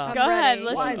me to stop. Go ahead, ready.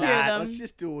 let's Why just hear not? them. Let's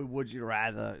just do a would you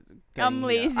rather thing. I'm here.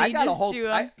 lazy, I got a just whole. do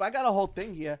 'em. I got a whole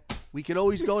thing here. We could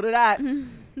always go to that.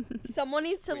 someone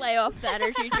needs to lay off the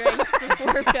energy drinks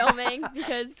before filming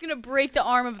because It's gonna break the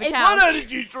arm of the It's couch. What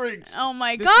energy drinks? Oh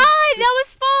my This god, is- that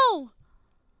was full.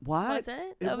 What? was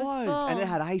it? It That was was, and it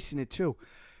full. had ice in it too.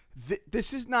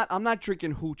 This is not. I'm not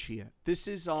drinking hooch here. This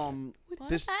is What's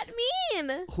This that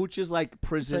mean? hooch is like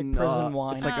prison. prison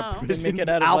wine. It's like Oh. a They prison make it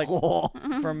out of, like, alcohol.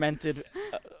 Fermented.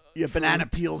 Yeah, banana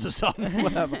peels or something.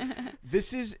 Whatever.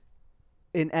 This is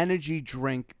an energy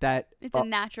drink that It's a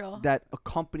natural. that a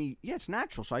company. Yeah, it's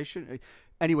natural, so I shouldn't.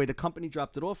 Anyway, the company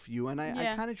dropped it off for you, and I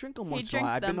Yeah. kind of drink them He once in a while.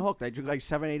 drinks I've been them. hooked. I drink like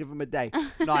 7, 8 of them a day.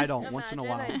 No, I don't. Once in a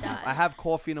while, Imagine I'd die. I have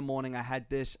coffee in the morning. I had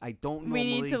this. I don't we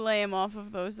normally. need to lay him off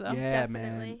of those though. Yeah,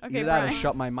 man. Definitely. Okay, Either that or Brian.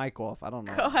 shut my mic off. I don't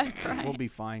know. Go ahead, Brian. We'll be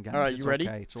fine, guys. All right, It's you ready?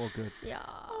 Okay. It's all good. Yeah.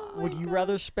 Would you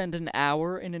rather spend an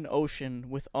hour in an ocean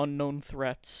with unknown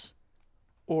threats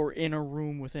or in a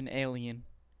room with an alien?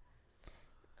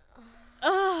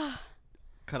 Ugh.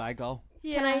 Could I go?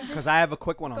 Yeah. Can I just Because I have a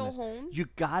quick one on go this. home? You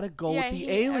gotta go Yeah, with the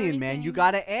he- alien, man. You everything.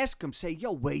 gotta ask him. Say,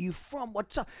 yo, where you from?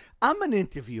 What's up? I'm an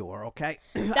interviewer, okay?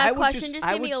 That question just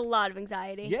gave me a lot of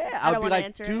anxiety. Yeah, I I don't would be want to like,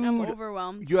 answer dude, it. I'm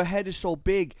overwhelmed. your head is so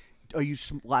big. Are you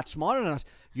a lot smarter than us?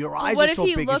 Your eyes what are if so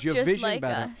he big. looked Is your just vision like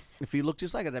better? us? If he looked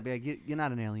just like us, I'd be like, you're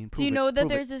not an alien. Do you Prove it. know that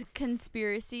Prove it." there's this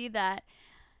conspiracy that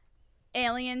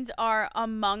aliens are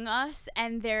among us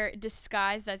and they're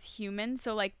disguised as humans?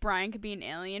 So like Brian could be an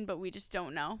alien, but we just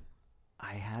don't know.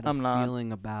 I had a I'm not.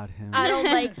 feeling about him. I don't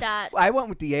like that. I went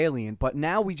with the alien, but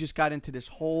now we just got into this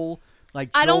whole like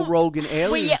I Joe don't- Rogan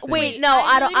alien Wait, yeah, thing. wait, no,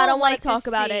 I I don't. really I don't don't want like to talk to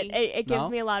about it. see- It gives No?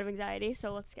 me a lot of anxiety.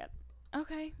 So let's skip.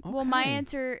 Okay. Well, my Okay.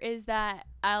 answer is that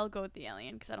I'll go with the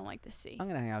alien because I don't like to see. I'm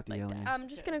gonna hang out with the Like that. alien. I'm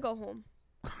just gonna go home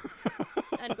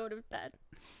and go to bed.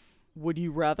 Would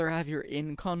you rather have your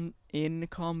income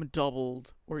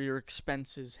doubled or your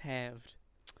expenses halved?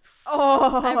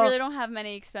 Oh, I really don't have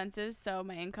many expenses, so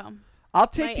my income. I'll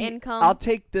take My the income. I'll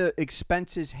take the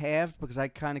expenses halved because I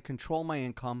kind of control my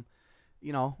income.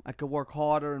 You know, I could work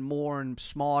harder and more and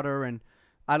smarter, and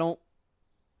I don't.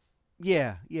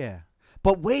 Yeah.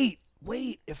 But wait.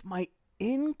 If my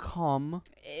income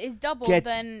Is doubled, gets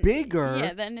then bigger,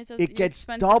 yeah, then it your gets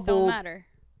expenses don't doubled. matter.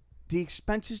 the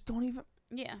expenses don't even.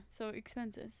 Yeah, so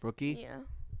expenses. Rookie. Yeah.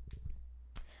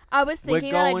 I was We're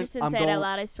thinking that I going- just didn't I'm say it going- out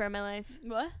loud. I swear on my life.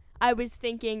 What? I was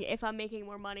thinking if I'm making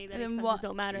more money, then Then expenses what-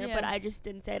 don't matter. yeah. But I just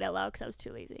didn't say it out loud because I was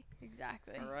too lazy.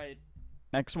 Exactly. All right.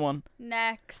 Next one.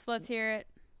 Next, let's hear it.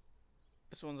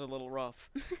 This one's a little rough.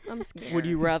 I'm scared. Would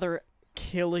you rather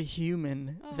kill a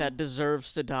human Oh. that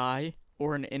deserves to die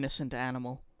or an innocent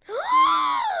animal?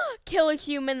 kill a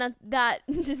human that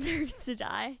deserves to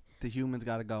die? The humans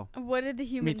gotta go. What did the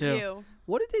human too. do?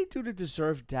 What did they do to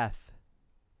deserve death?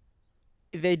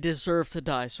 They deserve to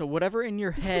die. So whatever in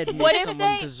your head What makes if someone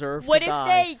they- deserve What to if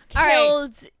die. they All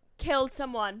right. killed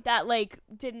someone that like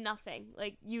did nothing?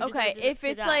 Like you. Okay, deserve if to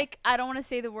it's die. like, I don't want to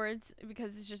say the words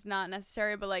because it's just not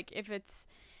necessary, but like if it's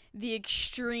the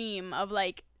extreme of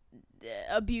like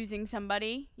abusing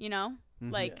somebody, you know,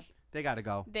 Mhm. like They gotta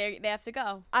go. they have to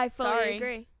go. I fully Sorry.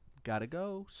 agree. Gotta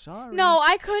go. Sorry. No,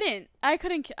 I couldn't. I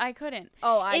couldn't.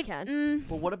 Oh, I If- can.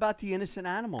 But what about the innocent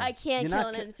animal? I can't You're kill not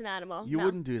an ki- innocent animal. You no.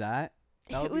 wouldn't do that.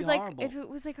 That If would it was be like horrible. if it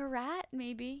was like a rat,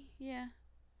 maybe. Yeah.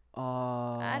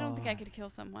 I don't think I could kill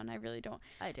someone. I really don't.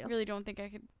 I do. I really don't think I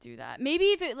could do that. Maybe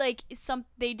if it like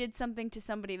they did something to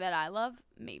somebody that I love,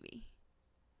 maybe.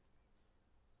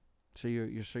 So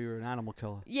you're an animal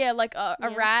killer. Yeah, like a Yeah.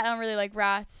 rat. I don't really like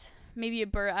rats. Maybe a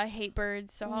bird. I hate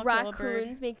birds, so I'll kill a bird.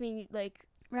 Raccoons make me like.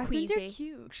 Raccoons are queasy.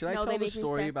 cute. Should I No, tell they the make me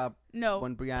story sick. about No.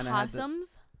 when Brianna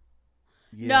Possums?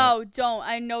 had the? Yeah. No, don't.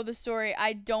 I know the story.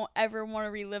 I don't ever want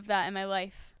to relive that in my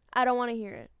life. I don't want to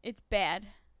hear it. It's bad.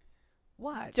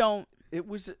 What? Don't. It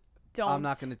was. Don't. I'm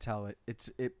not gonna tell it.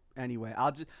 Anyway.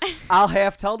 I'll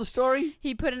half tell the story.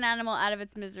 He put an animal out of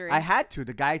its misery. I had to.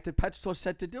 The guy at the pet store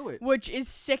said to do it. Which is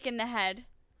sick in the head.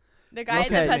 The guy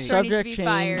Okay, at the pet store needs to be subject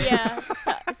fired. change.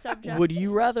 Yeah. Subject. Would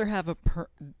you rather have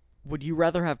Would you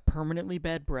rather have permanently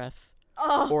bad breath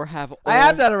Oh. or have? I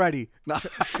have that already. No.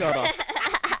 Shut up.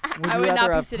 Would I you would not rather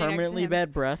be have sitting next to permanently him.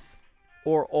 bad breath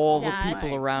or all Dad. the people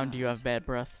Oh my around you God. have bad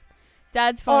breath?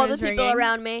 Dad's phone All the is people ringing.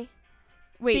 around me.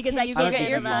 Wait, because can I you can't go get get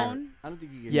your into that. phone? I don't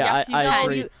think you get Yeah, Yes, you I can.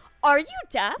 agree. Are you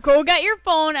deaf? Go get your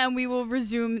phone and we will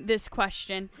resume this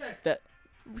question.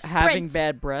 Having Sprint.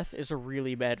 bad breath is a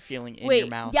really bad feeling in Wait, your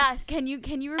mouth. yes. Can you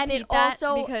repeat And it that?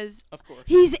 also- Because Of course.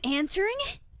 he's answering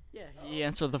it? Yeah, he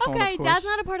answered the phone, Okay, of course. Dad's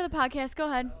not a part of the podcast. Go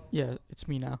ahead. Yeah, it's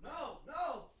me now.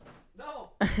 No.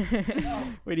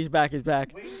 Wait, he's back. He's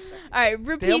back. Wait a second. All right,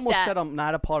 repeat They almost that. said I'm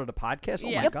not a part of the podcast. Oh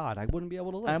Yeah. my Yep. God, I wouldn't be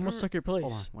able to live. I almost took your place.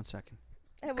 Hold on, 1 second.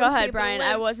 I Go wouldn't be ahead, able to Brian.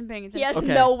 I live. wasn't paying He attention. has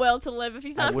Okay. no will to live if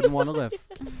he's I not. wouldn't want to live.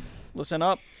 Listen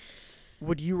up.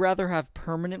 Would you rather have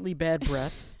permanently bad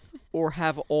breath or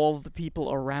have all the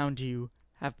people around you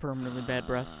have permanently bad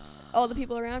breath? All the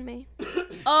people around me.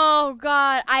 Oh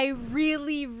God, I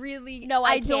really, really. No,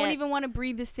 I don't can't. even want to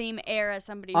breathe the same air as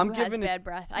somebody I'm who has giving it- bad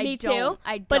breath. I Me don't. too,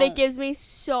 I don't. But it gives me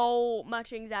so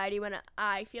much anxiety when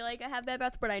I feel like I have bad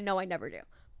breath, but I know I never do.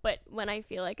 But when I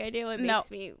feel like I do, it No. makes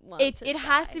me want it to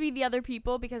has die. to be the other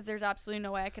people because there's absolutely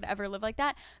no way I could ever live like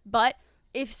that. But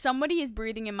if somebody is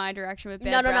breathing in my direction with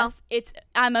bad No, no, no. breath,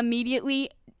 I'm immediately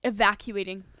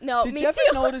evacuating. No, Did me you ever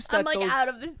too. notice I'm that like those- out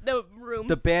of the room.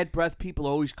 The bad breath people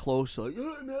are always close. Like, hey,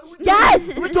 man, Yes!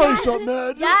 let me tell you something,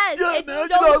 man. Yes, yeah, it's man,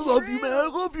 so you know, I love you, true. man. I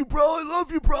love you, bro. I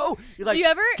love you, bro. You're like, do you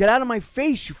ever get out of my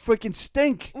face, you freaking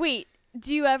stink. wait?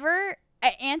 Do you ever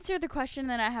answer the question?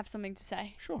 Then I have something to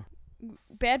say. Sure.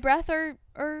 Bad breath or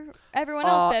everyone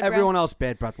else bad everyone breath? else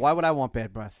bad breath. Why would I want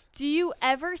bad breath? Do you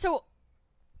ever? So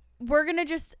we're gonna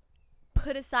just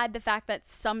put aside the fact that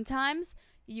sometimes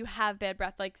you have bad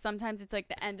breath. Like sometimes it's like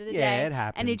the end of the Yeah, day, it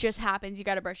happens. and it just happens. You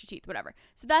gotta brush your teeth, whatever.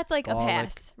 So that's like a Garlic.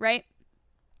 pass, right?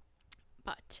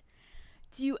 But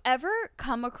do you ever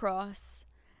come across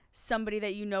somebody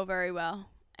that you know very well,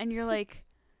 and you're like,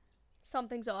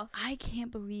 Something's off. I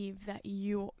can't believe that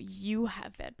you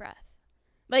have bad breath.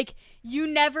 Like you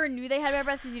never knew they had bad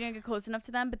breath because you didn't get close enough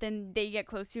to them, but then they get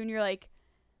close to you and you're like,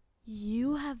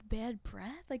 you have bad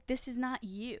breath? Like this is not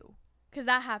you. Because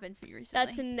that happened to me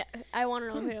recently. I want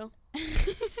to know who.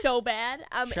 So bad.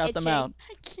 I'm Shout itching. them out.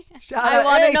 I can't. Shout I out,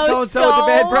 wanna hey, know so-and-so with the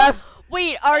bad so- breath.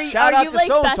 Wait, are Shout out you to like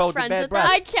so-and-so best with the friends bad with breath.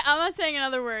 them? I can't. I'm not saying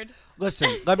another word.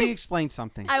 Listen, let me explain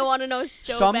something. I want to know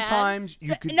so bad. Sometimes you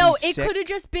So- could no, be it sick. could have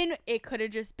just been. It could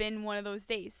have just been one of those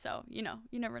days. So you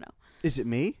never know. Is it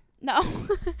me? No.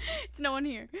 It's no one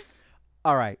here.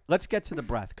 All right, let's get to the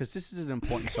breath because this is an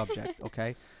important subject,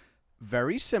 okay?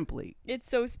 Very simply. It's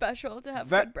so special to have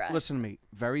good breath. Listen to me.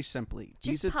 Very simply.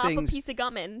 Just These are pop things, a piece of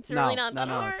gum in. It's no, really not that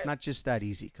no, hard. it's not just that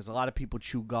easy because a lot of people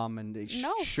chew gum and they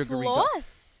No, sugary gum.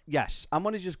 floss. Yes, I'm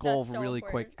going to just go That's over so really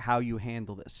important. quick how you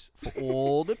handle this for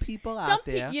all the people out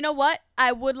there. You know what?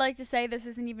 I would like to say this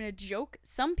isn't even a joke.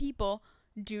 Some people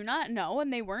do not know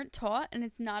and they weren't taught and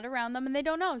it's not around them and they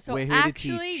don't know. So We're here to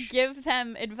actually teach. give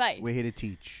them advice. We're here to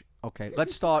teach. Okay,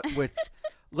 let's start with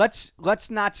let's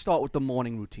not start with the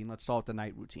morning routine. Let's start with the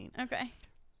night routine. Okay.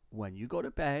 When you go to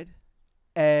bed,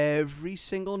 every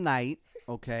single night,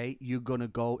 okay, you're going to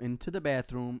go into the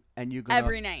bathroom and you're going to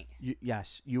Every night.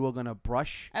 Yes, you are going to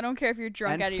brush I don't care if you're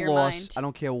drunk and out of floss. your mind. I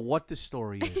don't care what the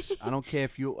story is. I don't care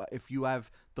if you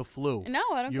have the flu. No,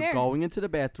 I don't You're care. going into the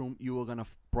bathroom, you are going to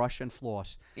brush and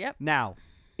floss. Yep. Now,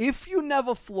 if you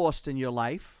never flossed in your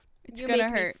life, It's You going to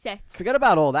make me hurt. sick. forget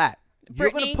about all that. You're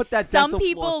going Brittany, to put that some dental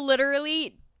people floss.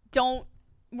 literally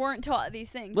weren't taught these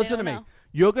things. Listen They to don't me. know.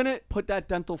 You're going to put that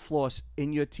dental floss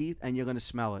in your teeth and you're going to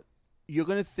smell it. You're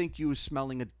going to think you were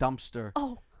smelling a dumpster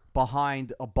Oh.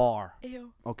 behind a bar,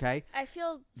 Ew. okay? I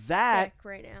feel That sick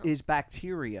right now. is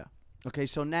bacteria. Okay,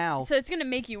 so now So it's going to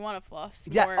make you want to floss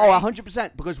yeah, more, oh, right?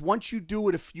 100%. Because once you do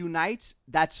it a few nights,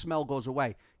 that smell goes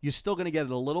away. You're still going to get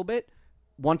it a little bit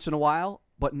once in a while,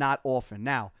 but not often.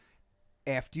 Now,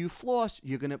 after you floss,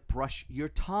 you're going to brush your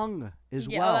tongue as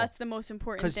Yeah, well. that's the most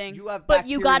important Because thing. you have But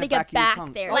you got to get back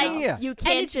there. Oh, Like, yeah. you And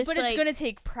can't it's, just but like, it's going to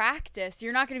take practice.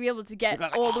 You're not going to be able to get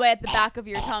gotta- all the way at the back of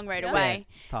your tongue right Yeah. away.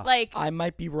 It's tough. Like, I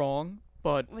might be wrong,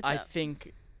 but What's I up?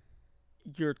 think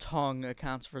your tongue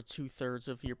accounts for 2/3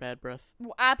 of your bad breath.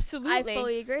 absolutely. I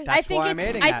fully agree. That's I think why I'm it's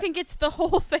adding I that. think it's the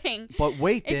whole thing. But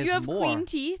wait, If there's you have more. clean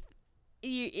teeth,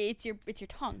 it's your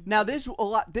tongue. Now there's a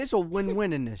lot. There's a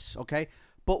win-win in this, okay?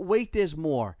 But wait, there's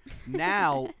more.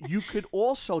 Now you could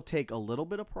also take a little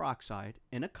bit of peroxide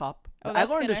in a cup. Oh, I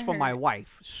that's learned this gonna from my hurt.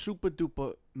 wife. Super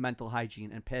duper mental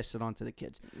hygiene, and pass it on to the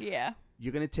kids. Yeah.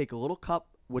 You're gonna take a little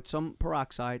cup with some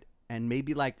peroxide and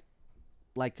maybe like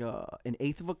an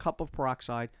eighth of a cup of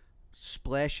peroxide.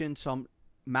 Splash in some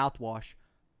mouthwash,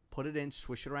 put it in,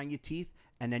 swish it around your teeth,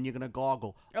 and then you're gonna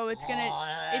gargle. Oh, it's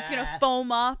gonna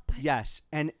foam up. Yes,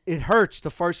 and it hurts the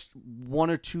first 1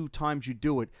 or 2 times you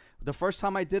do it. The first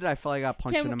time I did it, I felt like I got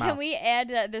punched in the mouth. Can we add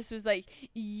that this was like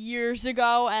years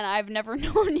ago, and I've never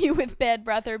known you with bad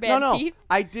breath or bad no, teeth?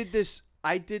 I did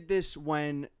this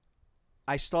when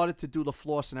I started to do the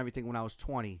floss and everything when I was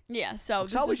 20. Yeah. So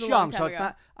So this I was a long young, time so it's ago.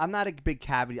 not. I'm not a big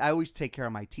cavity. I always take care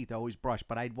of my teeth. I always brush,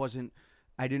 but I didn't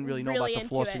really know Really about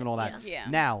the into flossing it, and all that. yeah.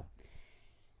 Now,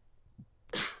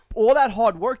 all that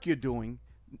hard work you're doing,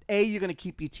 you're gonna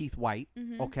keep your teeth white.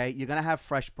 Mm-hmm. Okay, you're gonna have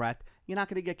fresh breath. You're not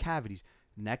gonna get cavities.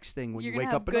 Next thing, when You're you gonna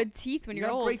wake have up, good teeth when you're you're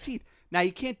gonna have old. great teeth. Now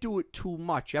you can't do it too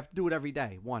much. You have to do it every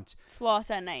day, once.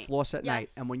 Floss at night. Floss at night,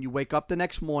 Yes. and when you wake up the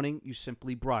next morning, you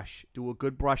simply brush. Do a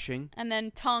good brushing, And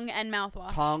then tongue and mouthwash.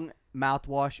 tongue,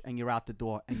 mouthwash, and you're out the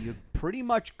door, and you're pretty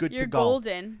much good You're to go.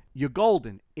 golden. You're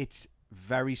golden. It's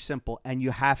very simple, and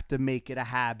you have to make it a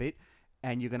habit,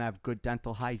 and you're gonna have good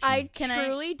dental hygiene. I Can I-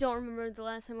 truly don't remember the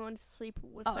last time I went to sleep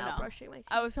without no. brushing my teeth.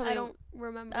 I was probably- I don't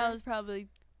remember. I was probably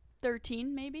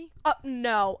 13, maybe.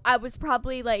 No, I was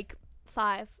probably like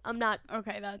 5. I'm not.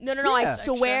 Okay, that's No. Yeah. I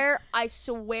extra.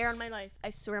 swear on my life.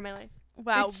 I swear on my life.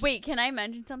 Wow. It's- Wait, can I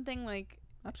mention something like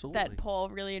Absolutely. that Paul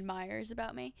really admires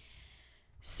about me?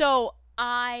 So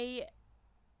I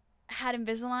had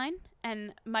Invisalign,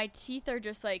 and my teeth are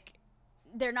just like,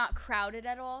 they're not crowded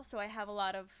at all. So I have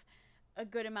a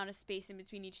good amount of space in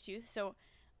between each tooth. So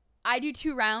I do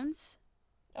 2 rounds,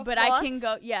 Of but I can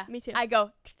floss? go. Yeah, Me too. I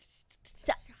go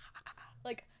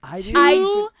like I 2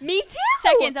 didn't- Me too.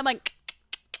 seconds. I'm like.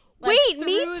 Wait,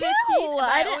 me through too. the teeth, and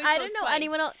I always didn't go know twice.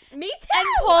 anyone else. Me too. And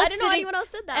Paul's I didn't know sitting- anyone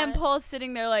else did that. And Paul's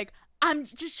sitting there like, I'm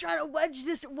just trying to wedge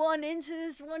this one into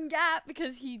this one gap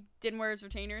because he didn't wear his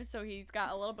retainers, so he's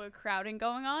got a little bit of crowding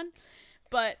going on.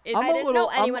 But it's, I didn't know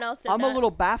anyone else did I'm a that.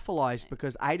 little baffled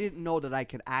because I didn't know that I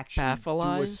could actually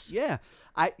Bafflized? do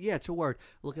yeah, it's a word.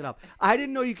 Look it up. I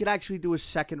didn't know you could actually do a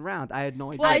second round. I had no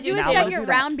idea. well, I do a Now I'm gonna second do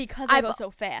that. round because I go I've-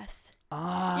 so fast.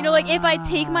 Ah. You know, like if I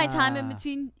take my time in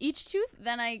between each tooth,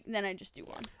 then I just do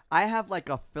one. I have like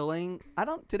a filling.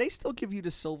 Do they still give you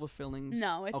the silver fillings?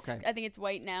 No, it's okay. I think it's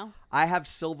white now. I have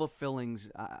silver fillings.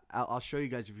 I'll show you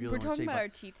guys if you really We're want to talking see. about our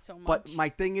teeth so much. But my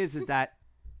thing is that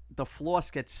the floss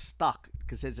gets stuck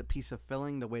because there's a piece of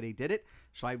filling the way they did it.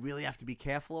 So I really have to be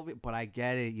careful of it. But I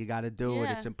get it. You got to do it.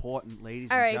 Yeah. It's important,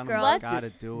 ladies All and right, gentlemen. girls. You got to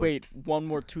do it. Wait, one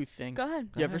more tooth thing. Go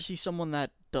ahead. You ever see someone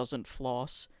that doesn't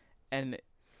floss and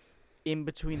in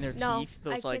between their No, teeth, I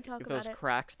those can't talk those about it.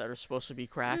 cracks that are supposed to be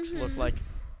cracks look Mhm. like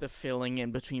the filling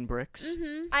in between bricks.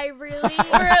 I really.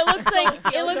 Or it looks like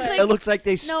Don't feel good. It looks like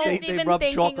they No, they, just they even rub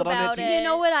thinking chocolate on their about teeth. it. You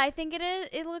know what I think it is?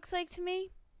 It looks like to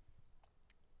me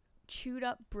chewed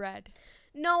up bread.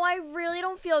 No, I really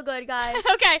don't feel good, guys.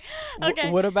 Okay. Okay.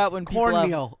 What about when people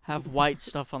Cornmeal. have white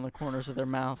stuff on the corners of their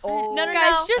mouth? Oh, No, no,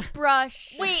 Guys, no. just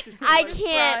brush. Wait, Just I brush.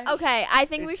 can't. Okay, I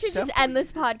think we It's should just simple. end You this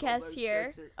just go like podcast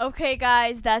here. this. Okay,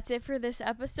 guys, that's it for this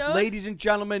episode. Ladies and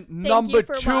gentlemen, Thank number you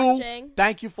for 2. watching.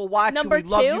 Thank you for watching. Number We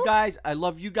love you 2? guys. I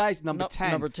love you guys. Number No-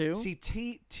 10. number 2? See,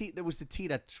 T. There was the T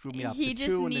that screwed me up. He the just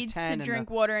 2 and needs the to 10 and drink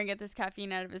water and get this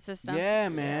caffeine out of his system. Yeah,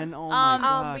 man. Oh my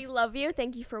God. We love you.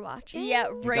 Thank you for watching. Yeah,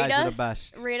 rate guys are the us. best.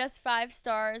 Rate us 5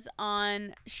 stars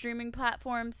on streaming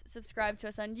platforms. Subscribe to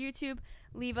us on YouTube.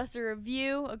 Leave us a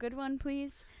review, a good one,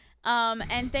 please.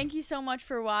 And thank you so much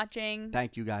for watching.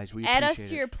 Thank you guys. We Add us appreciate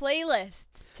to it. your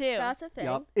playlists too. That's a thing.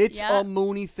 Yep. It's Yeah. a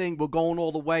Mooney thing. We're going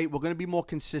all the way. We're going to be more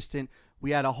consistent. We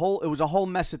had it was a whole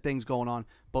mess of things going on,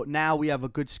 but now we have a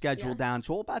good schedule Yes. down. It's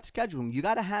all about scheduling. You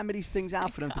got to hammer these things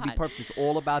out for them to be God. perfect. It's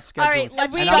all about scheduling. All right,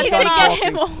 let's We And shut I'm need done to get talking.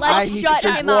 him on. Let's I need shut to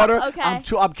drink him up, water. okay. I'm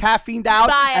caffeined out,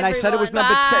 Bye, and I said it was everyone.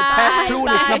 number 10 too, and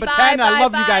it's Bye, number bye, 10. I bye,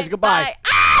 love you bye, guys. Goodbye. bye.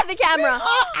 Ah, the camera.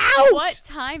 What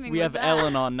timing We was have that?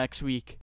 Ellen on next week.